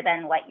higher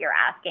than what you're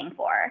asking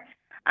for.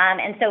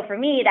 And so for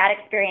me, that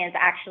experience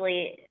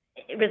actually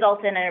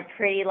resulted in a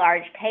pretty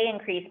large pay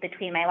increase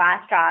between my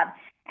last job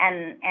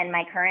and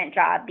my current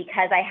job,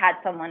 because I had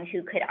someone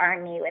who could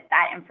arm me with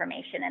that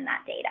information and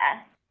that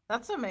data.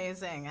 That's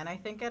amazing. And I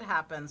think it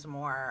happens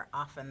more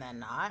often than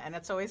not. And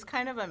it's always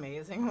kind of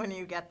amazing when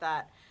you get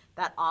that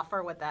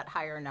offer with that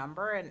higher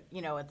number and,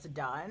 you know, it's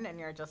done and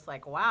you're just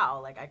like, wow,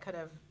 like I could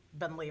have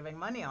been leaving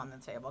money on the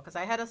table. Because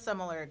I had a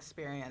similar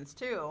experience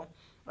too.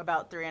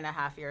 About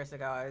 3.5 years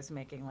ago, I was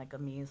making like a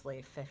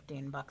measly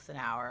 $15 an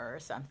hour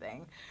or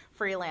something,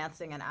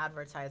 freelancing and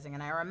advertising.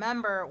 And I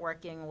remember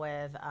working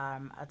with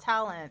a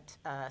talent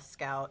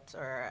scout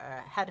or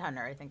a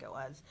headhunter, I think it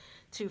was,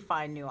 to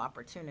find new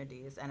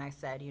opportunities. And I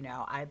said,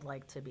 I'd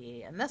like to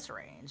be in this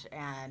range.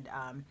 And,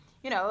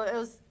 it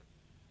was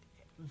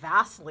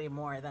vastly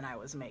more than I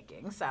was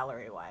making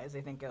salary-wise.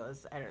 I think it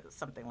was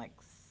something like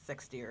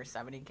 60 or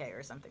 70K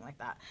or something like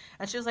that.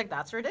 And she was like,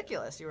 that's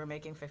ridiculous. You were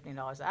making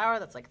 $15 an hour.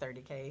 That's like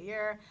 30K a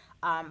year.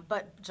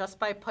 But just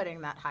by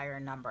putting that higher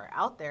number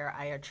out there,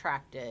 I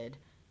attracted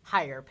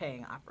higher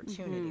paying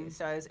opportunities.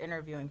 So I was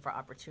interviewing for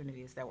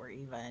opportunities that were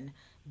even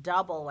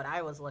double what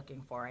I was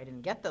looking for. I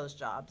didn't get those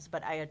jobs,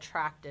 but I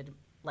attracted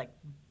like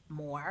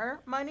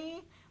more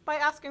money by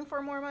asking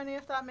for more money,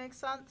 if that makes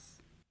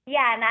sense.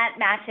 Yeah, and that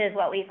matches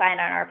what we find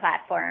on our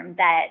platform,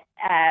 that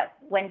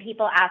when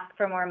people ask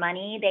for more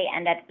money, they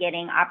end up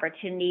getting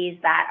opportunities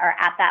that are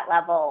at that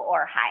level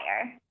or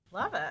higher.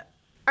 Love it.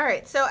 All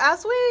right, so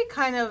as we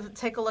kind of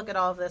take a look at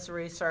all of this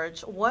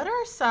research, what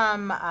are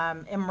some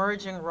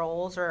emerging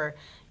roles or,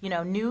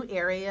 new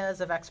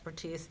areas of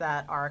expertise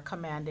that are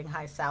commanding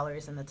high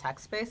salaries in the tech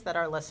space that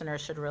our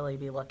listeners should really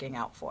be looking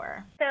out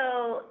for?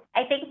 So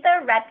I think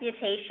the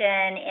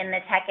reputation in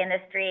the tech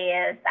industry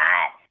is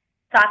that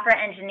software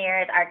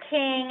engineers are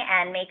king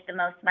and make the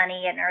most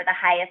money and are the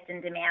highest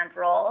in demand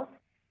roles.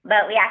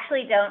 But we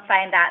actually don't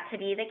find that to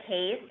be the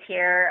case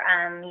here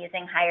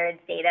using Hired's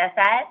data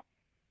set.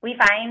 We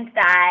find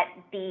that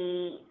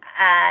the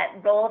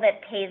role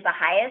that pays the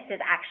highest is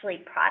actually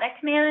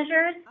product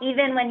managers,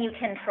 even when you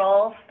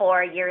control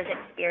for years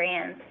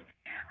experience.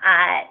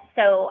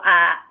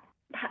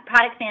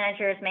 Product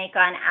managers make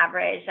on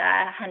average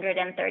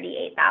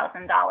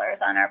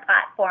 $138,000 on our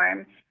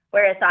platform,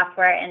 whereas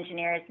software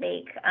engineers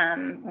make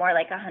more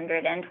like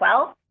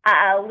 $112,000.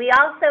 We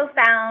also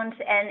found,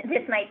 and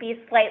this might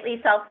be slightly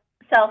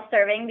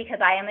self-serving because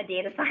I am a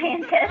data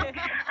scientist,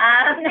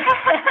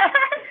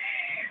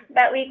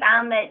 but we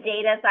found that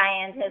data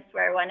scientists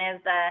were one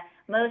of the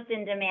most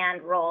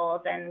in-demand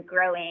roles and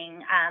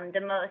growing the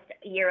most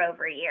year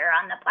over year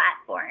on the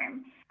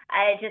platform.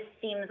 It just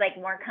seems like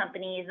more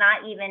companies,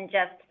 not even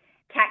just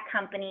tech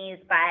companies,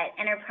 but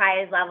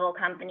enterprise-level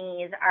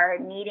companies are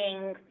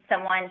needing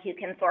someone who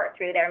can sort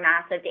through their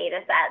massive data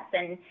sets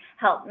and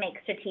help make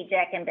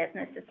strategic and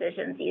business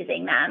decisions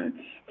using them.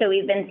 So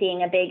we've been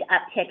seeing a big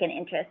uptick in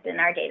interest in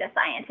our data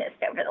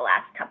scientists over the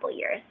last couple of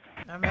years.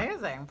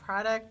 Amazing.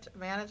 Product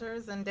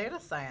managers and data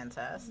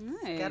scientists.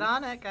 Nice. Get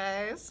on it,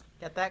 guys.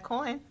 Get that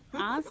coin.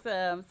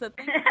 Awesome. So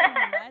thank you so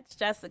much,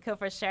 Jessica,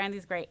 for sharing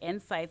these great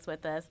insights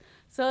with us.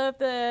 So if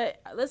the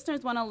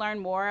listeners want to learn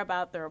more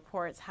about the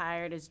reports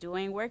Hired is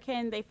doing, where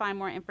can they find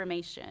more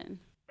information?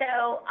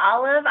 So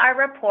all of our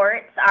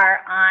reports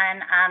are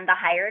on the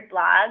Hired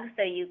blog.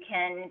 So you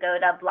can go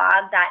to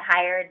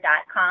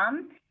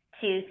blog.hired.com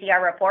to see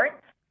our reports.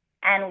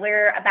 And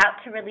we're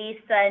about to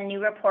release a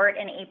new report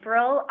in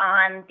April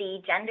on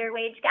the gender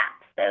wage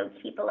gap. So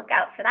keep a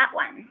lookout for that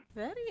one.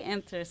 Very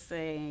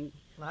interesting.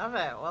 Love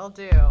it. Will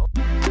do.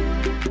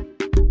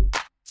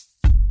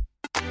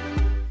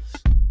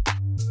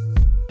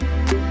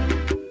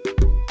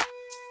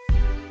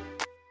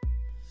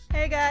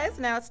 Hey guys,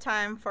 now it's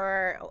time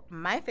for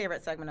my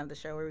favorite segment of the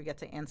show where we get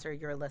to answer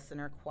your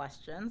listener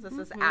questions. This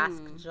is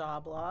Ask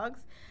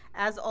Joblogs.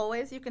 As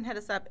always, you can hit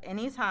us up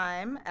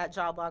anytime at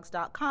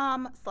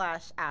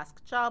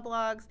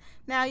joblogs.com/askjoblogs.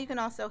 Now you can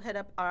also hit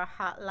up our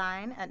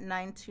hotline at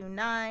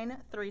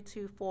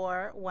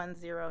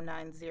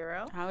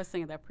 929-324-1090. I was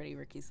singing that Pretty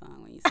Ricky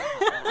song when you said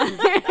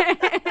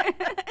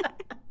that.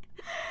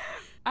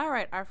 All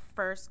right, our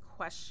first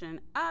question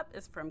up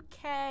is from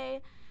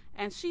Kay.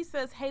 And she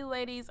says, hey,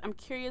 ladies, I'm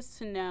curious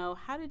to know,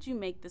 how did you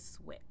make the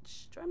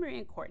switch? Joy Marie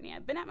and Courtney,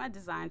 I've been at my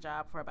design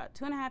job for about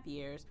 2.5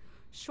 years.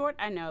 Short,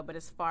 I know, but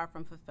it's far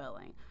from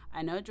fulfilling.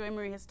 I know Joy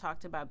Marie has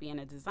talked about being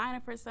a designer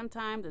for some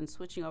time, then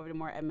switching over to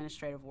more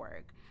administrative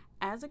work.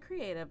 As a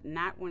creative,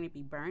 not wanting to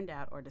be burned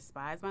out or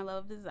despise my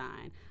love of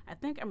design, I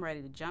think I'm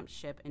ready to jump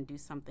ship and do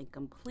something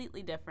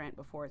completely different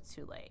before it's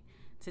too late.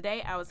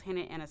 Today, I was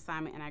handed an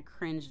assignment and I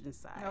cringed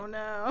inside. Oh,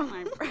 no.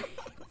 My brains.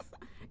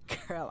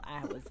 Girl,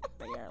 I was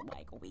there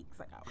like weeks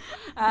ago.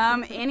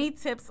 Any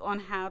tips on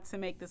how to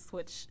make the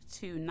switch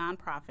to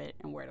nonprofit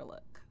and where to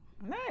look?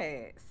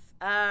 Nice.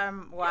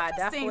 Well, I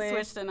definitely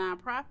switch to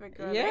nonprofit,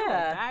 girl. Yeah. They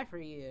will die for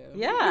you.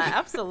 Yeah,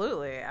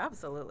 absolutely,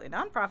 absolutely.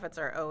 Nonprofits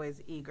are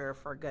always eager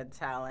for good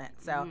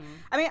talent. So,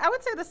 I mean, I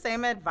would say the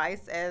same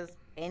advice as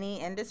any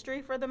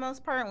industry for the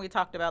most part. And we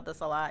talked about this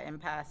a lot in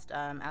past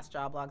Ask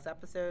Joblogs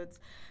episodes.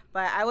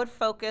 But I would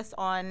focus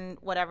on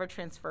whatever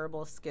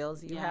transferable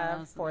skills you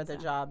have for the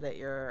job that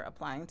you're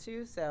applying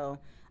to. So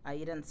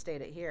you didn't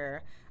state it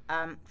here.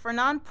 For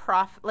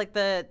nonprofit, like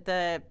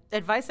the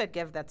advice I'd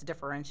give that's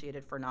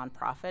differentiated for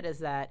nonprofit is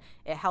that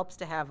it helps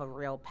to have a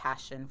real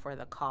passion for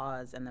the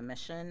cause and the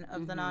mission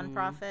of the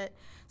nonprofit.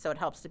 So it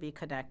helps to be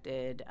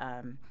connected.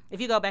 If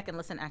you go back and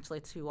listen actually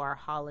to our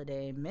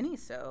holiday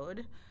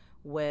mini-sode,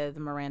 with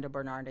Miranda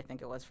Bernard, I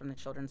think it was, from the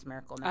Children's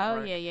Miracle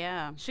Network. Oh,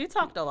 yeah. She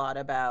talked a lot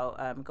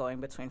about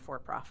going between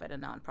for-profit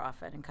and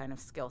nonprofit and kind of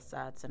skill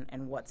sets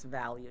and what's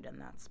valued in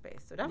that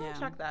space. So definitely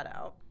check that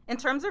out. In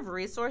terms of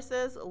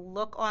resources,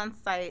 look on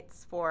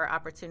sites for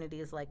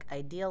opportunities like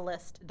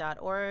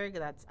idealist.org.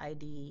 That's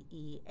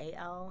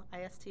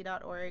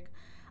IDEALIST.org.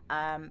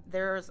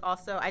 There's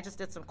also, I just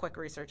did some quick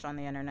research on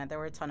the internet. There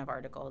were a ton of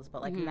articles,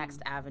 but like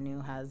Next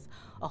Avenue has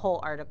a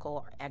whole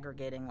article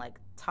aggregating like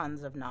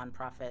tons of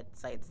nonprofit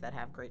sites that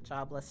have great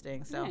job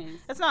listings. So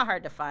it's not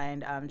hard to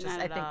find. Just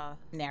I think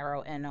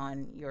narrow in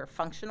on your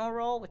functional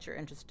role, what you're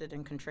interested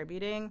in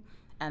contributing,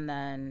 and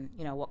then,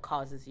 you know, what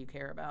causes you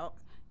care about.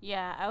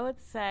 Yeah, I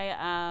would say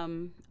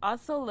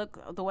also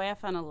look, the way I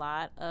found a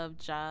lot of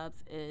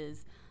jobs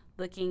is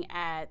looking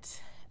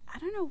at, I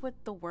don't know what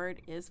the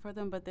word is for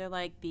them, but they're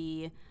like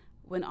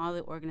when all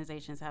the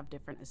organizations have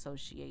different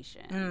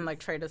associations. Like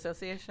trade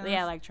associations?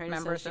 Yeah, like trade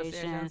Member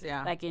associations.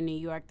 Yeah. Like in New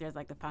York, there's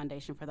like the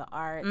Foundation for the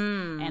Arts,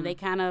 and they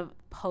kind of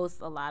post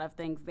a lot of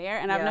things there.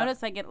 And I've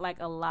noticed I get like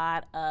a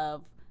lot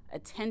of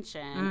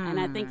attention, and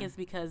I think it's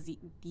because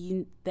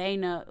they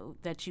know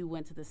that you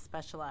went to this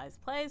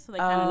specialized place, so they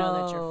kind of know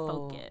that you're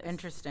focused.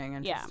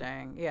 Interesting.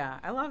 Yeah,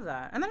 I love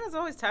that. And then as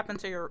always, tap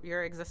into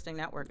your existing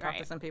network. Talk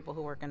to some people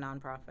who work in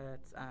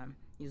nonprofits.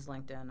 Use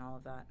LinkedIn, all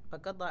of that.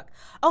 But good luck.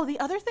 Oh, the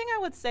other thing I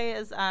would say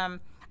is I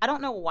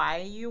don't know why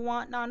you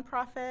want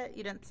nonprofit,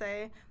 you didn't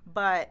say,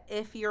 but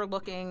if you're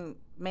looking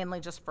mainly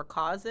just for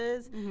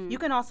causes, you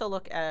can also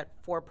look at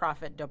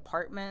for-profit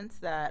departments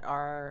that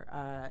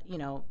are,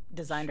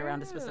 designed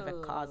around a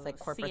specific cause, like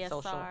corporate CSR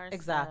social,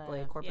 stuff.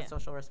 corporate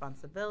social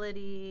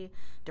responsibility,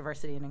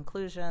 diversity and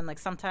inclusion. Like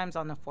sometimes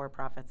on the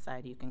for-profit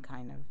side, you can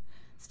kind of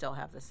still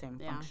have the same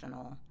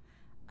functional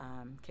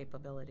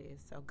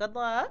capabilities. So good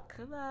luck.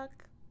 Good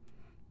luck.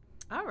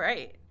 All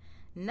right.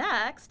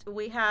 Next,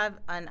 we have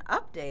an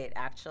update,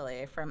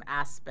 actually, from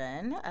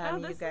Aspen.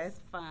 This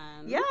is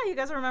fun. Yeah, you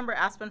guys remember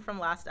Aspen from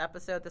last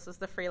episode. This was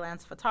the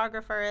freelance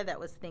photographer that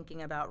was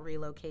thinking about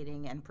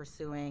relocating and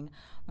pursuing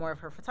more of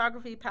her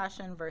photography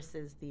passion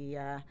versus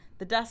the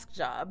desk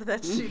job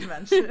that she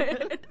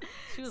mentioned.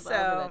 She was over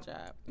that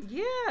job.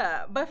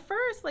 Yeah, but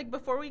first,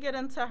 before we get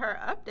into her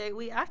update,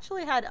 we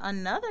actually had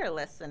another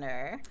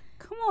listener.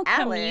 Come on,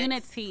 Alex,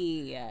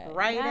 community.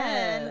 Write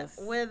in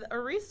with a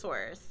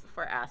resource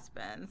for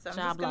Aspen. So I'm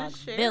just going to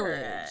share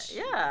it.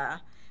 Yeah.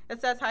 It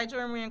says, "Hi,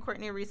 Joy Marie and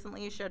Courtney.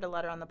 Recently, you shared a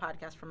letter on the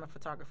podcast from a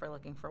photographer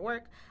looking for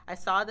work. I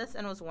saw this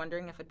and was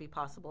wondering if it'd be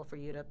possible for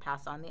you to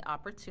pass on the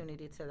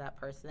opportunity to that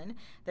person.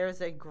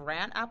 There's a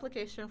grant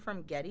application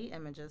from Getty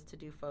Images to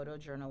do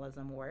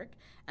photojournalism work,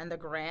 and the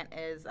grant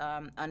is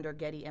under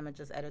Getty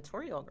Images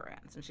editorial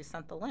grants." And she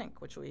sent the link,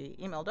 which we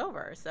emailed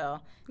over. So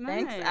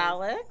thanks,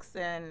 Alex.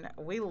 And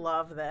we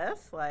love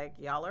this.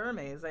 Y'all are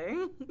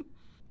amazing.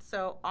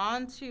 So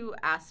on to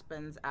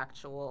Aspen's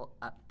actual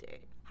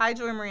update. "Hi,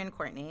 Joy Marie and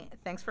Courtney.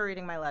 Thanks for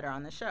reading my letter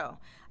on the show.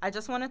 I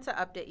just wanted to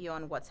update you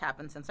on what's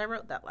happened since I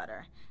wrote that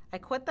letter. I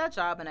quit that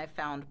job and I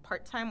found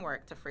part-time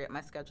work to free up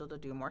my schedule to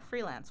do more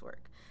freelance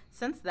work.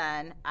 Since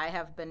then, I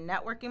have been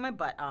networking my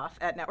butt off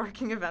at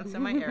networking events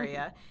in my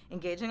area,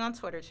 engaging on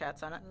Twitter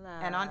chats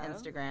and on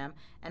Instagram,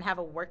 and have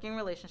a working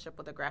relationship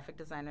with a graphic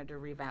designer to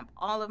revamp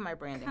all of my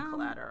branding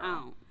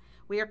collateral.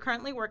 We are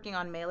currently working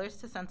on mailers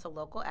to send to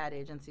local ad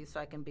agencies so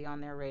I can be on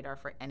their radar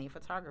for any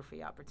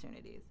photography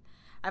opportunities.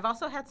 I've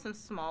also had some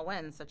small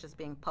wins, such as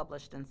being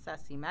published in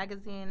Sassy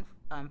magazine,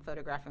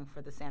 photographing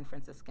for the San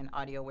Franciscan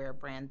audio-wear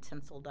brand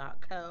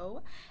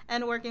Tinsel.co,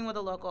 and working with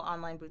a local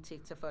online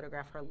boutique to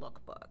photograph her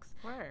lookbooks.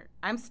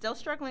 I'm still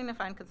struggling to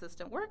find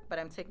consistent work, but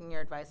I'm taking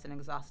your advice and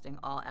exhausting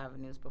all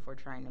avenues before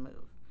trying to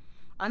move.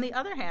 On the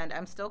other hand,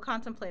 I'm still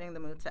contemplating the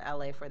move to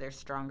LA for their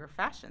stronger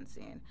fashion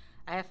scene.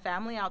 I have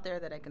family out there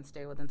that I can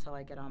stay with until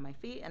I get on my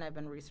feet, and I've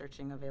been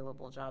researching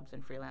available jobs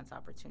and freelance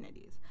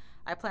opportunities.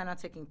 I plan on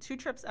taking 2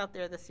 trips out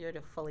there this year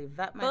to fully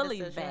vet my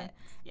decision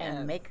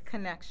and make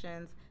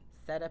connections,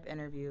 set up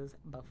interviews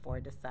before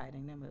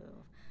deciding to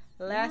move.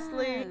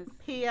 Lastly,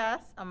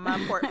 P.S.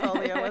 my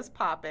portfolio is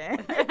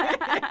popping."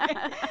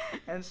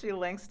 And she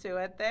links to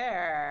it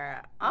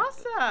there.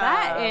 Awesome.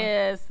 That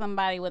is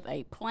somebody with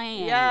a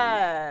plan.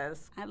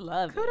 Yes. I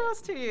love it.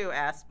 Kudos to you,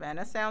 Aspen.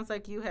 It sounds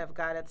like you have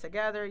got it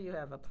together. You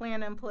have a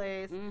plan in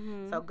place.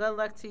 So good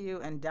luck to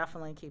you, and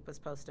definitely keep us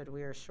posted.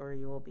 We are sure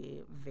you will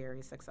be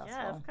very successful.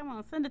 Yes, come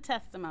on, send a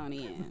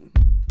testimony in.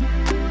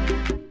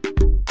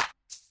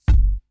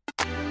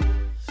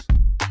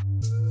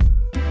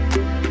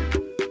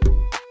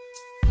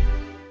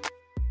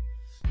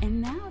 And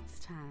now it's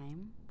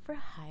time for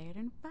Hired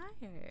and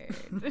Fired.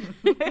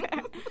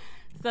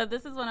 So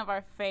this is one of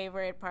our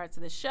favorite parts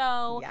of the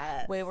show.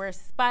 Yes. Where we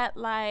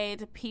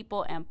spotlight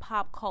people and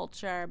pop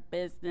culture,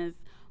 business,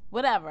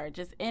 whatever,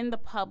 just in the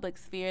public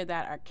sphere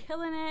that are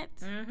killing it.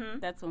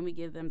 That's when we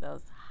give them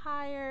those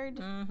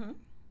hired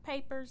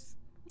papers.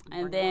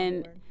 And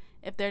then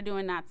if they're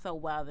doing not so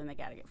well, then they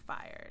got to get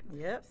fired.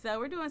 Yep. So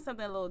we're doing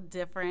something a little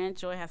different.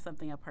 Joy has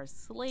something up her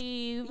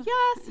sleeve.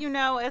 Yes, you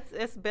know,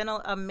 it's been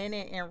a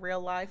minute in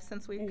real life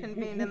since we've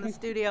convened in the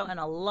studio, and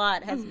a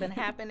lot has been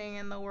happening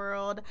in the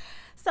world.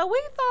 So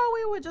we thought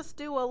we would just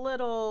do a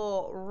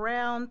little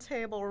round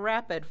table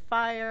rapid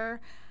fire.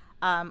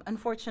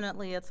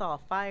 Unfortunately, it's all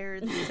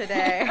fires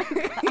today.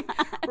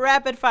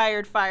 Rapid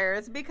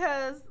fires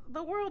because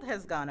the world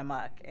has gone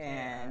amok,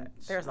 and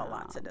there's a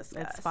lot to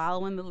discuss. It's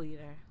following the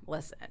leader.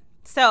 Listen.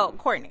 So,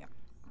 Courtney,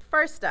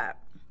 first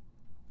up,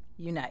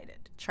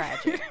 United.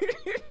 Tragedy.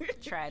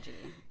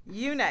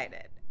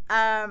 United.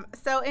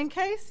 So in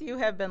case you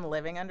have been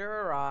living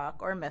under a rock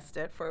or missed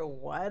it for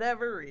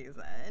whatever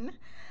reason,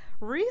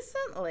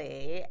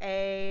 recently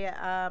a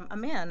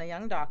man, a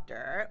young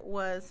doctor,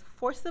 was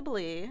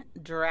forcibly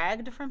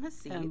dragged from his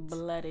seat And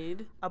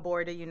bloodied.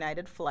 aboard a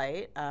United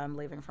flight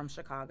leaving from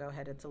Chicago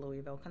headed to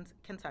Louisville,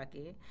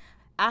 Kentucky,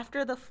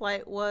 after the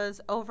flight was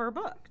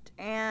overbooked.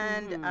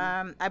 And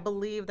I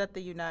believe that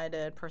the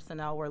United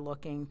personnel were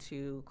looking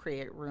to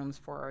create rooms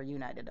for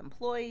United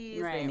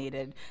employees.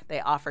 Right. They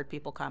offered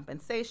people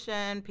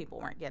compensation. People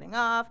weren't getting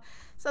off.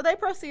 So they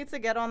proceed to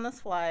get on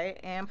this flight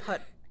and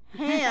put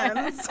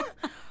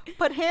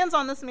hands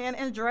on this man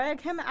and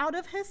drag him out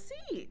of his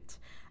seat.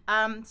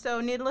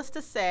 So needless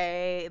to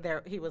say,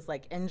 he was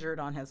like injured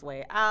on his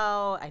way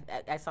out.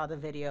 I saw the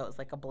video. It was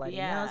like a bloody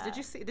nose.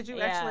 Did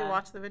you actually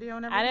watch the video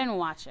and everything? I didn't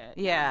watch it.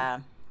 Yeah.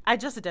 I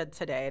just did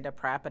today to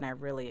prep, and I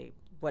really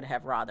would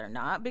have rather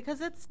not because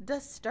it's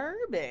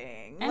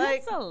disturbing. And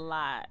it's a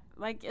lot.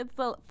 Like,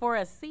 for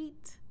a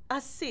seat.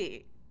 A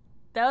seat.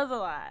 That was a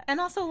lot.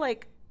 And also,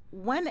 like,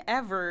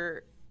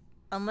 whenever,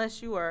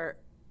 unless you are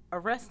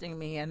arresting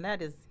me, and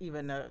that is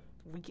even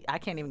I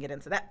can't even get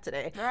into that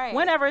today. Right.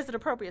 Whenever is it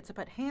appropriate to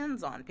put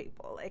hands on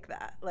people like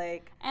that?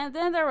 Like, and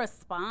then the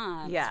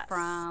response Yes.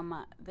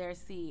 from their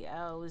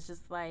CEO was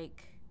just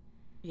like,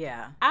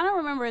 yeah. I don't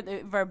remember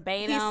the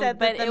verbatim. He said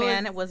but that the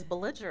man was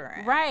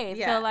belligerent. Right.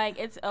 Yeah. So, like,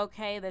 it's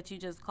okay that you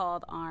just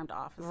called armed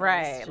officers.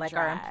 Right. to Like,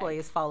 drag. our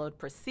employees followed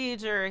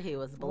procedure. He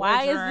was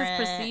Why belligerent. is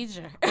this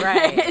procedure?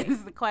 Right.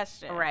 is the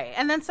question. Right.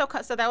 And then so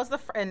that was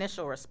the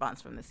initial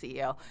response from the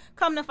CEO.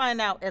 Come to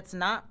find out, it's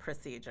not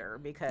procedure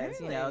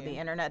because, you know, the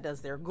internet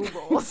does their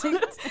Googles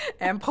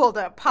and pulled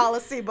up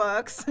policy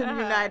books and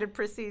United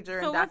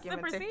procedure So and what's the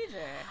documentation.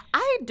 procedure?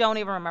 I don't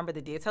even remember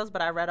the details,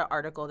 but I read an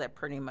article that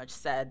pretty much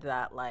said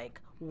that, like,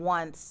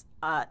 once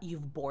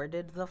you've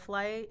boarded the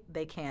flight,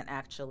 they can't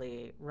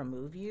actually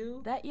remove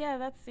you. That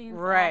seems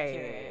Right.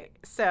 accurate.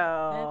 So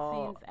That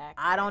seems accurate.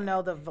 I don't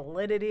know the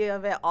validity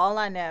of it. All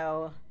I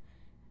know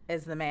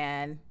is the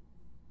man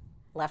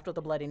left with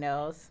a bloody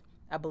nose.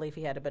 I believe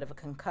he had a bit of a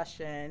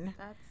concussion.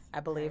 I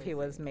believe he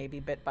was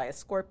maybe bit by a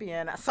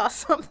scorpion. I saw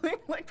something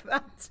like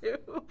that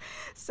too.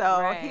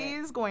 So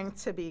he's going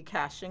to be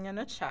cashing in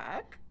a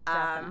check.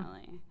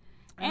 Definitely.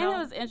 And it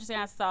was interesting.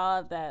 I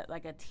saw that,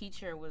 like, a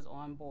teacher was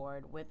on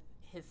board with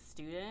his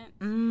student,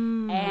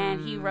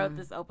 and he wrote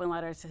this open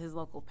letter to his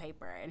local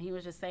paper. And he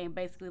was just saying,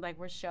 basically, like,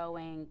 we're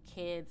showing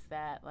kids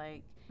that,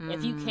 like,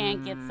 if you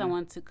can't get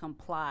someone to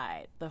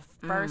comply, the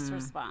first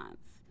response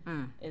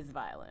is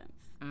violence.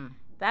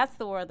 That's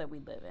the world that we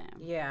live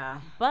in. Yeah.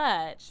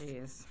 But,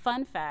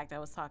 fun fact, I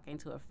was talking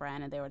to a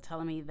friend, and they were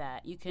telling me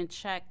that you can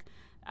check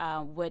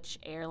which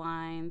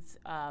airlines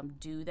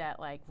do that,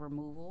 like,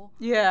 removal.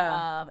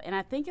 Yeah. And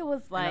I think it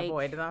was like and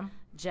avoid them.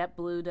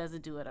 JetBlue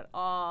doesn't do it at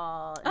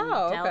all. And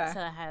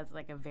Delta has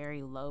like a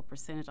very low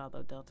percentage,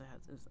 although Delta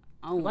has its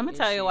own Let me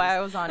tell you why I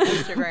was on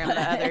Instagram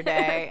the other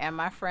day and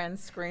my friend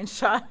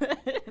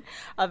screenshotted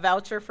a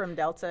voucher from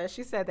Delta.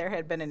 She said there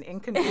had been an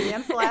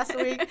inconvenience last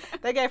week.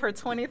 They gave her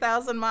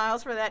 20,000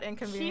 miles for that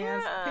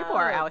inconvenience. People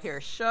are out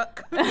here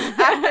shook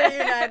after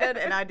United,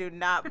 and I do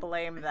not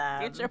blame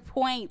them. Get your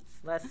points.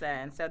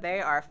 Listen, so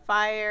they are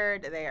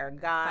fired. They are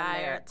gone.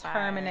 They are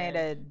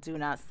terminated. Do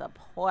not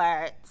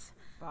support.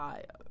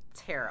 Fired.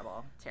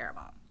 Terrible,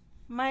 terrible.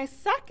 My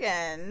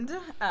second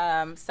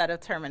set of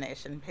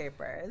termination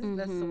papers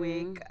this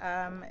week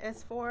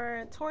is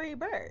for Tory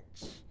Burch.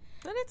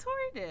 What did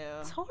Tory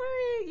do? Tory,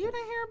 you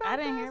didn't hear about this? I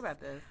didn't hear about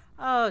this.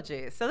 Oh,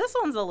 geez. So this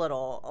one's a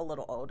little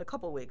old, a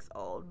couple weeks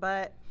old.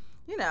 But,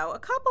 you know, a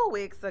couple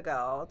weeks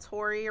ago,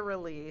 Tory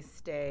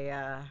released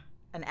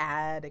an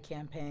ad, a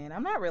campaign.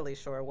 I'm not really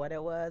sure what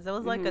it was. It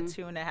was like a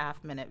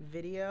 2.5-minute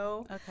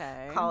video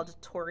called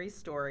Tory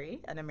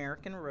Story, an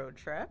American road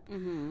trip.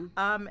 And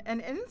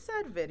in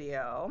said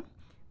video,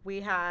 we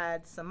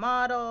had some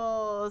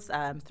models,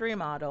 3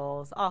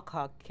 models, all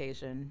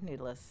Caucasian,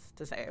 needless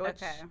to say, which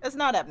is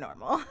not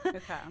abnormal.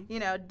 You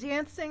know,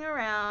 dancing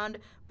around,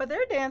 but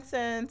they're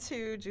dancing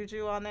to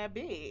Juju on That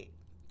Beat.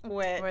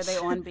 Were they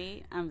on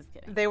beat? I'm just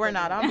kidding. They were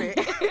not on beat.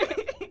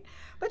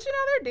 But, you know,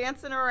 they're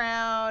dancing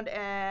around,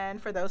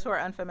 and for those who are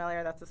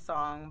unfamiliar, that's a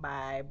song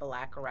by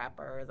black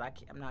rappers.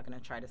 I'm not going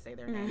to try to say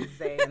their names.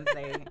 Zay and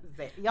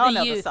Zay. Y'all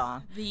know the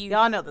song.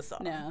 Y'all know the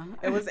song. No.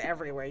 It was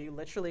everywhere. You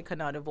literally could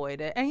not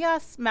avoid it. And,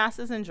 yes,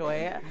 masses enjoy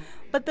it.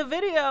 But the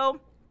video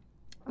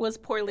was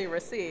poorly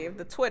received.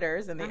 The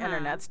Twitters and the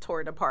internets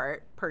tore it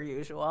apart, per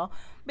usual,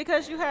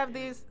 because you have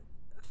these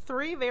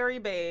 3 very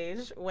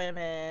beige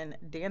women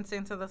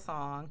dancing to the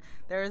song.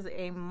 There's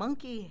a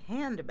monkey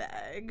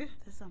handbag.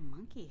 There's a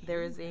monkey handbag?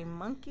 There is a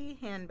monkey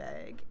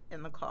handbag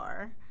in the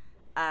car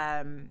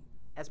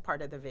as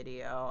part of the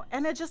video.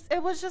 And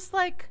it was just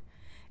like,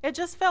 it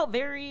just felt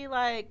very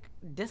like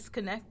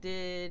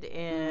disconnected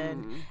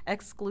and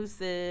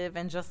exclusive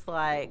and just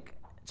like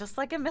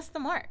it missed the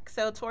mark.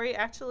 So Tory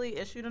actually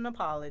issued an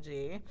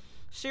apology.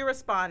 She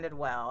responded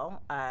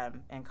well,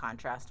 in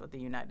contrast with the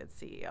United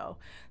CEO.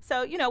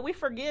 So, we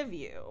forgive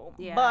you.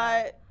 Yeah.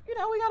 But, we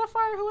got to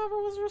fire whoever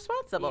was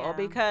responsible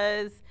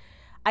because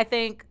I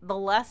think the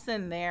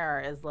lesson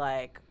there is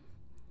like,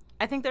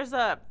 I think there's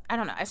I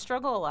don't know, I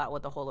struggle a lot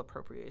with the whole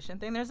appropriation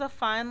thing. There's a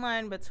fine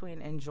line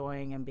between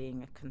enjoying and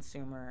being a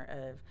consumer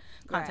of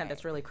content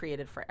that's really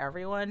created for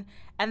everyone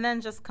and then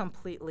just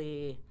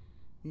completely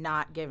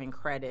not giving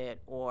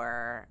credit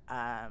or,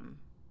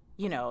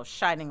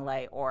 shining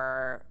light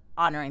or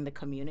honoring the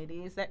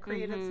communities that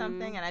created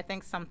something. And I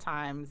think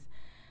sometimes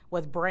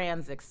with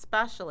brands,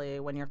 especially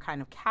when you're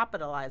kind of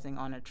capitalizing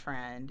on a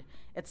trend,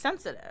 it's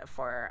sensitive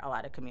for a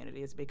lot of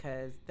communities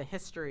because the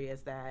history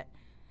is that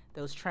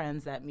those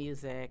trends, that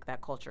music,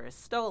 that culture is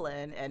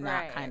stolen and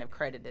not kind of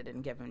credited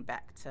and given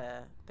back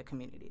to the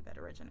community that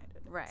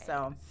originated. Right.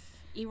 So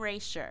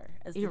erasure,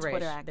 as the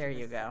Twitter activists. There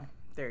you go.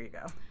 There you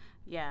go.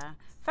 Yeah.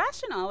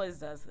 Fashion always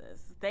does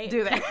this. They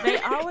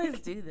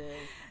always do this.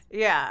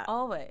 Yeah.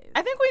 Always.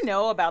 I think we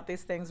know about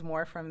these things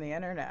more from the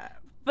internet.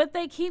 But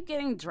they keep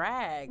getting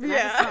dragged. Yeah. I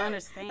just don't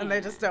understand. And they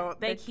just don't.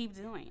 They keep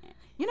doing it.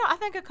 I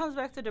think it comes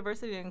back to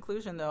diversity and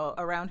inclusion, though,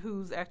 around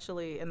who's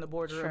actually in the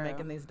boardroom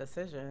making these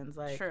decisions.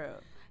 True.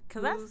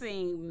 Because I've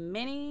seen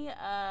many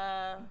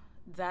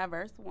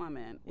diverse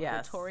women with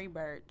a Tory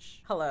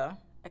Burch. Hello.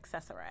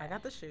 Accessorize. I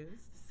got the shoes.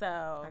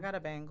 So I got a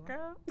bangle.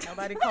 Girl.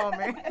 Nobody called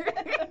me.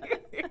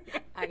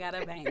 I got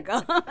a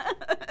bangle.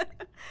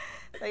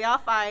 So y'all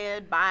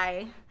fired.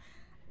 Bye.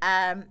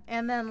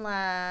 And then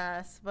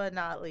last but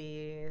not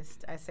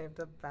least, I saved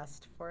the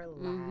best for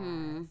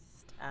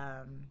last.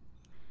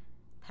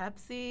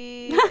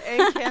 Pepsi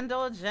and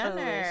Kendall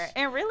Jenner.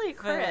 And really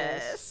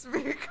Chris.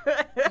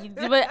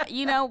 But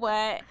you know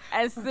what?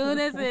 As soon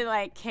as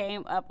it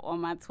came up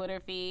on my Twitter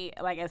feed,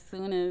 as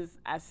soon as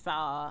I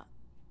saw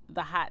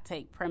the hot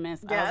take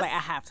premise, I was like, I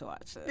have to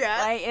watch this.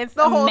 Yes. It's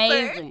the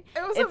amazing.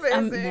 Whole thing. It was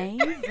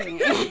amazing.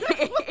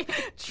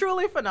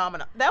 Truly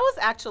phenomenal. That was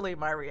actually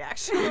my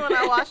reaction when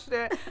I watched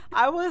it.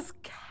 I was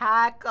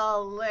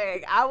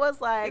cackling. I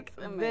was like,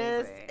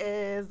 this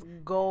is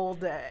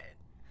golden.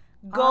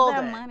 All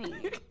that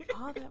money.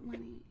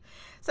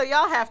 So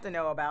y'all have to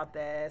know about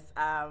this.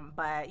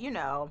 But,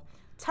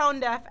 tone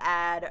deaf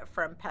ad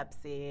from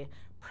Pepsi.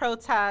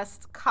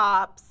 Protest,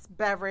 cops,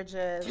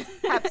 beverages,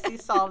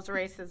 Pepsi solves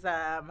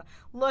racism.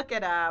 Look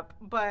it up.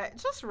 But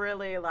just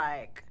really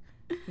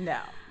no.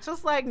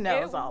 Just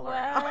no's all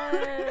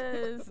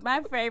around.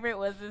 My favorite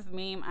was this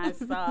meme I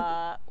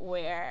saw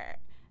where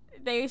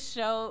they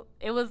showed,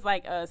 it was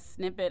like a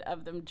snippet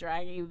of them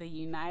dragging the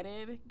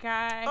United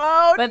guy.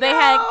 Oh, but they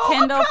had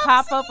Kendall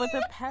pop up with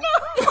a Pepsi.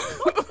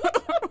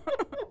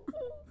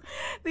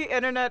 The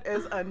internet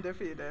is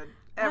undefeated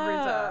every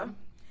time.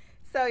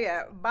 So,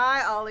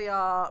 bye all of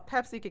y'all.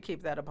 Pepsi could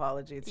keep that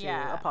apology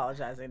to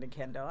apologizing to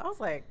Kendall. I was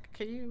like,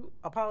 can you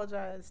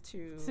apologize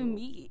to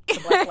me? To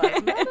Black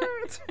Lives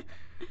Matter?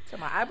 To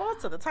my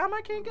eyeballs? To the time I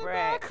can't get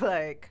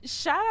back?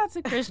 Shout out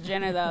to Kris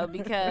Jenner, though,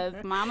 because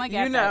Mama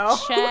got that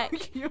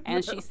check,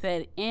 and she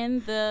said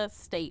in the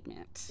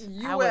statement,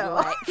 you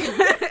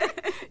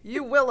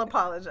will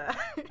apologize.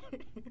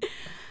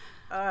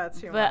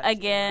 Too but much,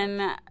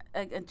 again,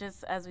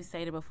 just as we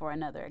stated before,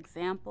 another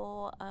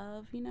example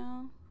of,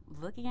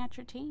 looking at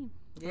your team.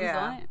 Who's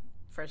on it?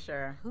 For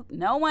sure.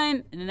 No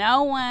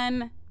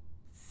one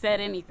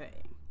said anything.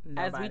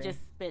 Nobody. As we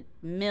just spent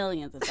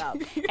millions of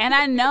dollars. And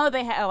I know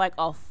they had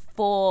a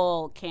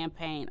full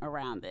campaign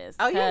around this.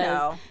 Oh,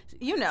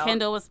 you know.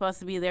 Kendall was supposed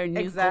to be their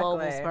new global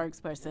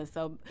spokesperson.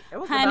 So,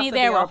 honey,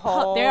 there are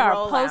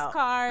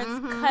postcards,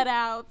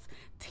 cutouts,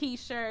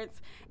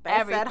 T-shirts,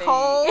 everything. Said,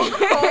 hold.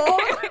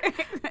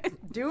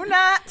 Do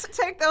not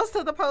take those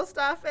to the post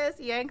office.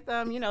 Yank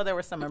them. There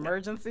were some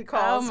emergency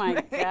calls. Oh, my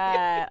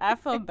God. I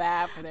feel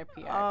bad for their PR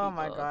Oh, people,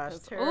 my gosh.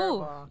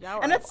 Terrible.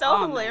 And it's so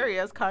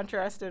hilarious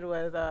contrasted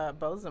with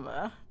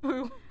Bozema,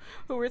 who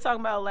we were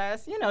talking about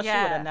last. She would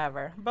have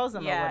never.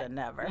 Bozema would have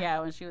never. Yeah,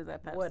 when she was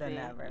at Pepsi. Would have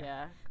never.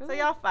 Yeah. So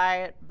y'all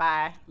fired.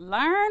 Bye.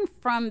 Learn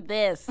from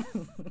this,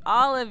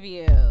 all of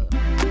you.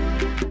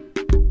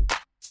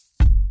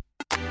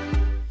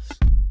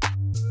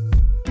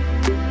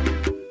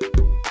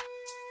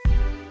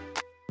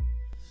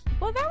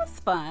 Well, that was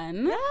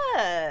fun.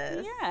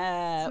 Yes.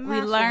 Yeah.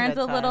 We learned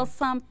a little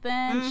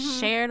something,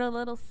 shared a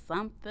little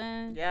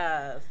something.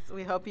 Yes.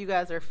 We hope you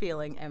guys are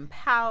feeling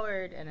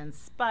empowered and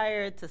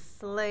inspired to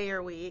slay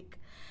your week.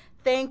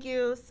 Thank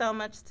you so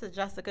much to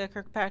Jessica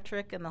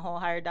Kirkpatrick and the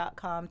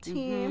WholeHire.com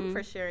team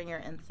for sharing your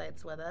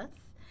insights with us.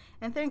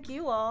 And thank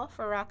you all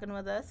for rocking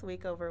with us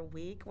week over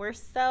week. We're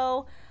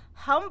so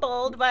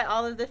humbled by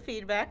all of the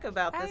feedback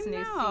about this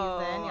new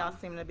season. Y'all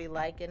seem to be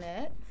liking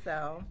it.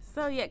 So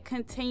yeah,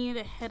 continue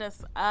to hit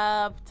us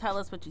up. Tell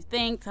us what you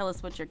think. Tell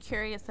us what you're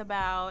curious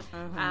about.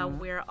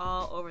 We're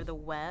all over the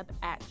web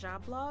at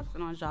Jobblogs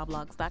and on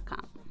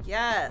jobblogs.com.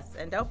 Yes,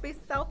 and don't be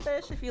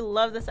selfish. If you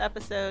love this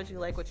episode, you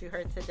like what you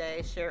heard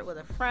today, share it with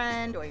a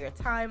friend or your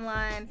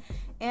timeline.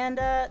 And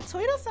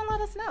tweet us and let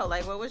us know,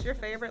 like, what was your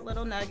favorite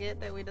little nugget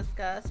that we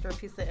discussed or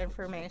piece of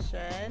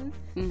information,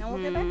 and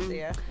we'll get back to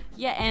you.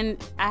 Yeah, and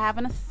I have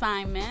an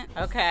assignment.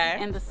 Okay.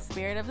 In the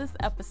spirit of this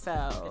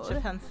episode, get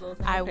your pencils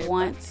and I paper.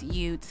 want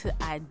you to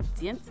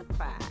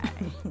identify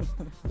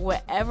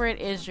whatever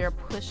it is you're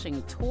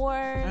pushing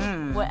toward,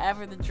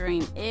 whatever the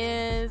dream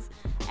is,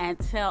 and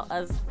tell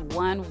us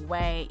one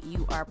way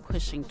you are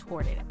pushing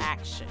toward it.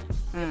 Action.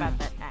 About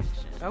that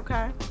action.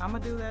 Okay. I'm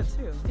going to do that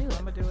too.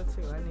 I'm going to do it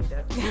too. I need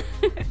it.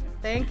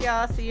 Thank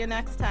y'all. See you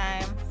next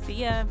time. See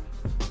ya.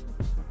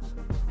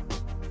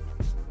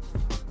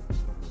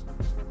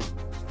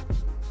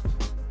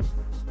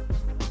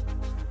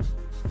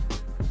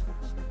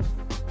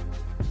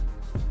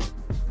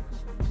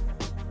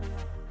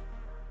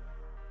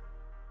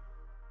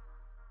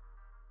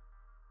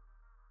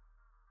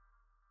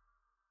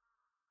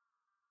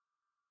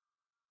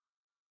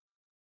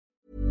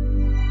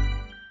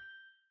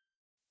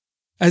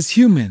 As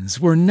humans,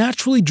 we're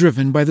naturally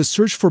driven by the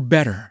search for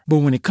better. But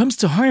when it comes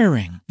to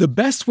hiring, the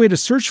best way to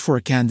search for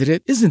a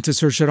candidate isn't to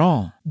search at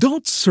all.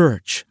 Don't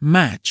search,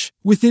 match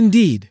with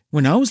Indeed.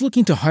 When I was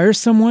looking to hire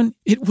someone,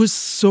 it was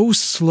so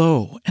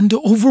slow and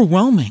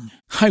overwhelming.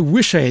 I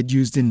wish I had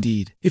used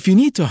Indeed. If you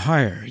need to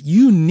hire,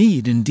 you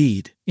need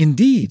Indeed.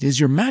 Indeed is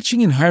your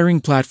matching and hiring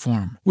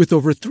platform with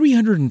over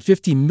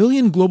 350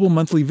 million global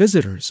monthly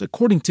visitors,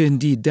 according to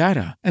Indeed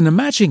data, and a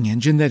matching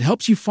engine that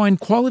helps you find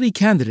quality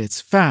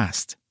candidates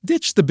fast.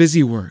 Ditch the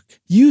busy work.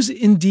 Use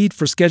Indeed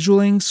for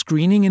scheduling,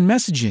 screening, and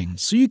messaging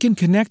so you can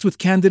connect with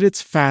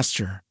candidates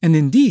faster. And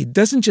Indeed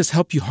doesn't just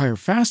help you hire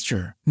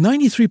faster.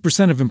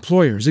 93% of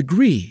employers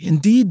agree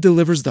Indeed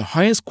delivers the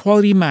highest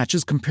quality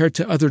matches compared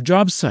to other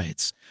job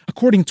sites,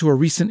 according to a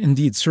recent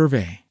Indeed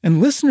survey.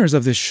 And listeners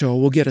of this show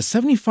will get a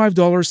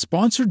 $75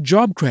 sponsored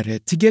job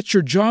credit to get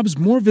your jobs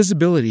more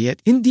visibility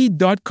at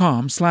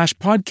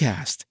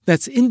Indeed.com/podcast.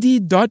 That's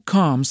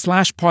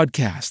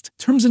Indeed.com/podcast.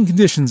 Terms and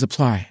conditions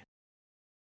apply.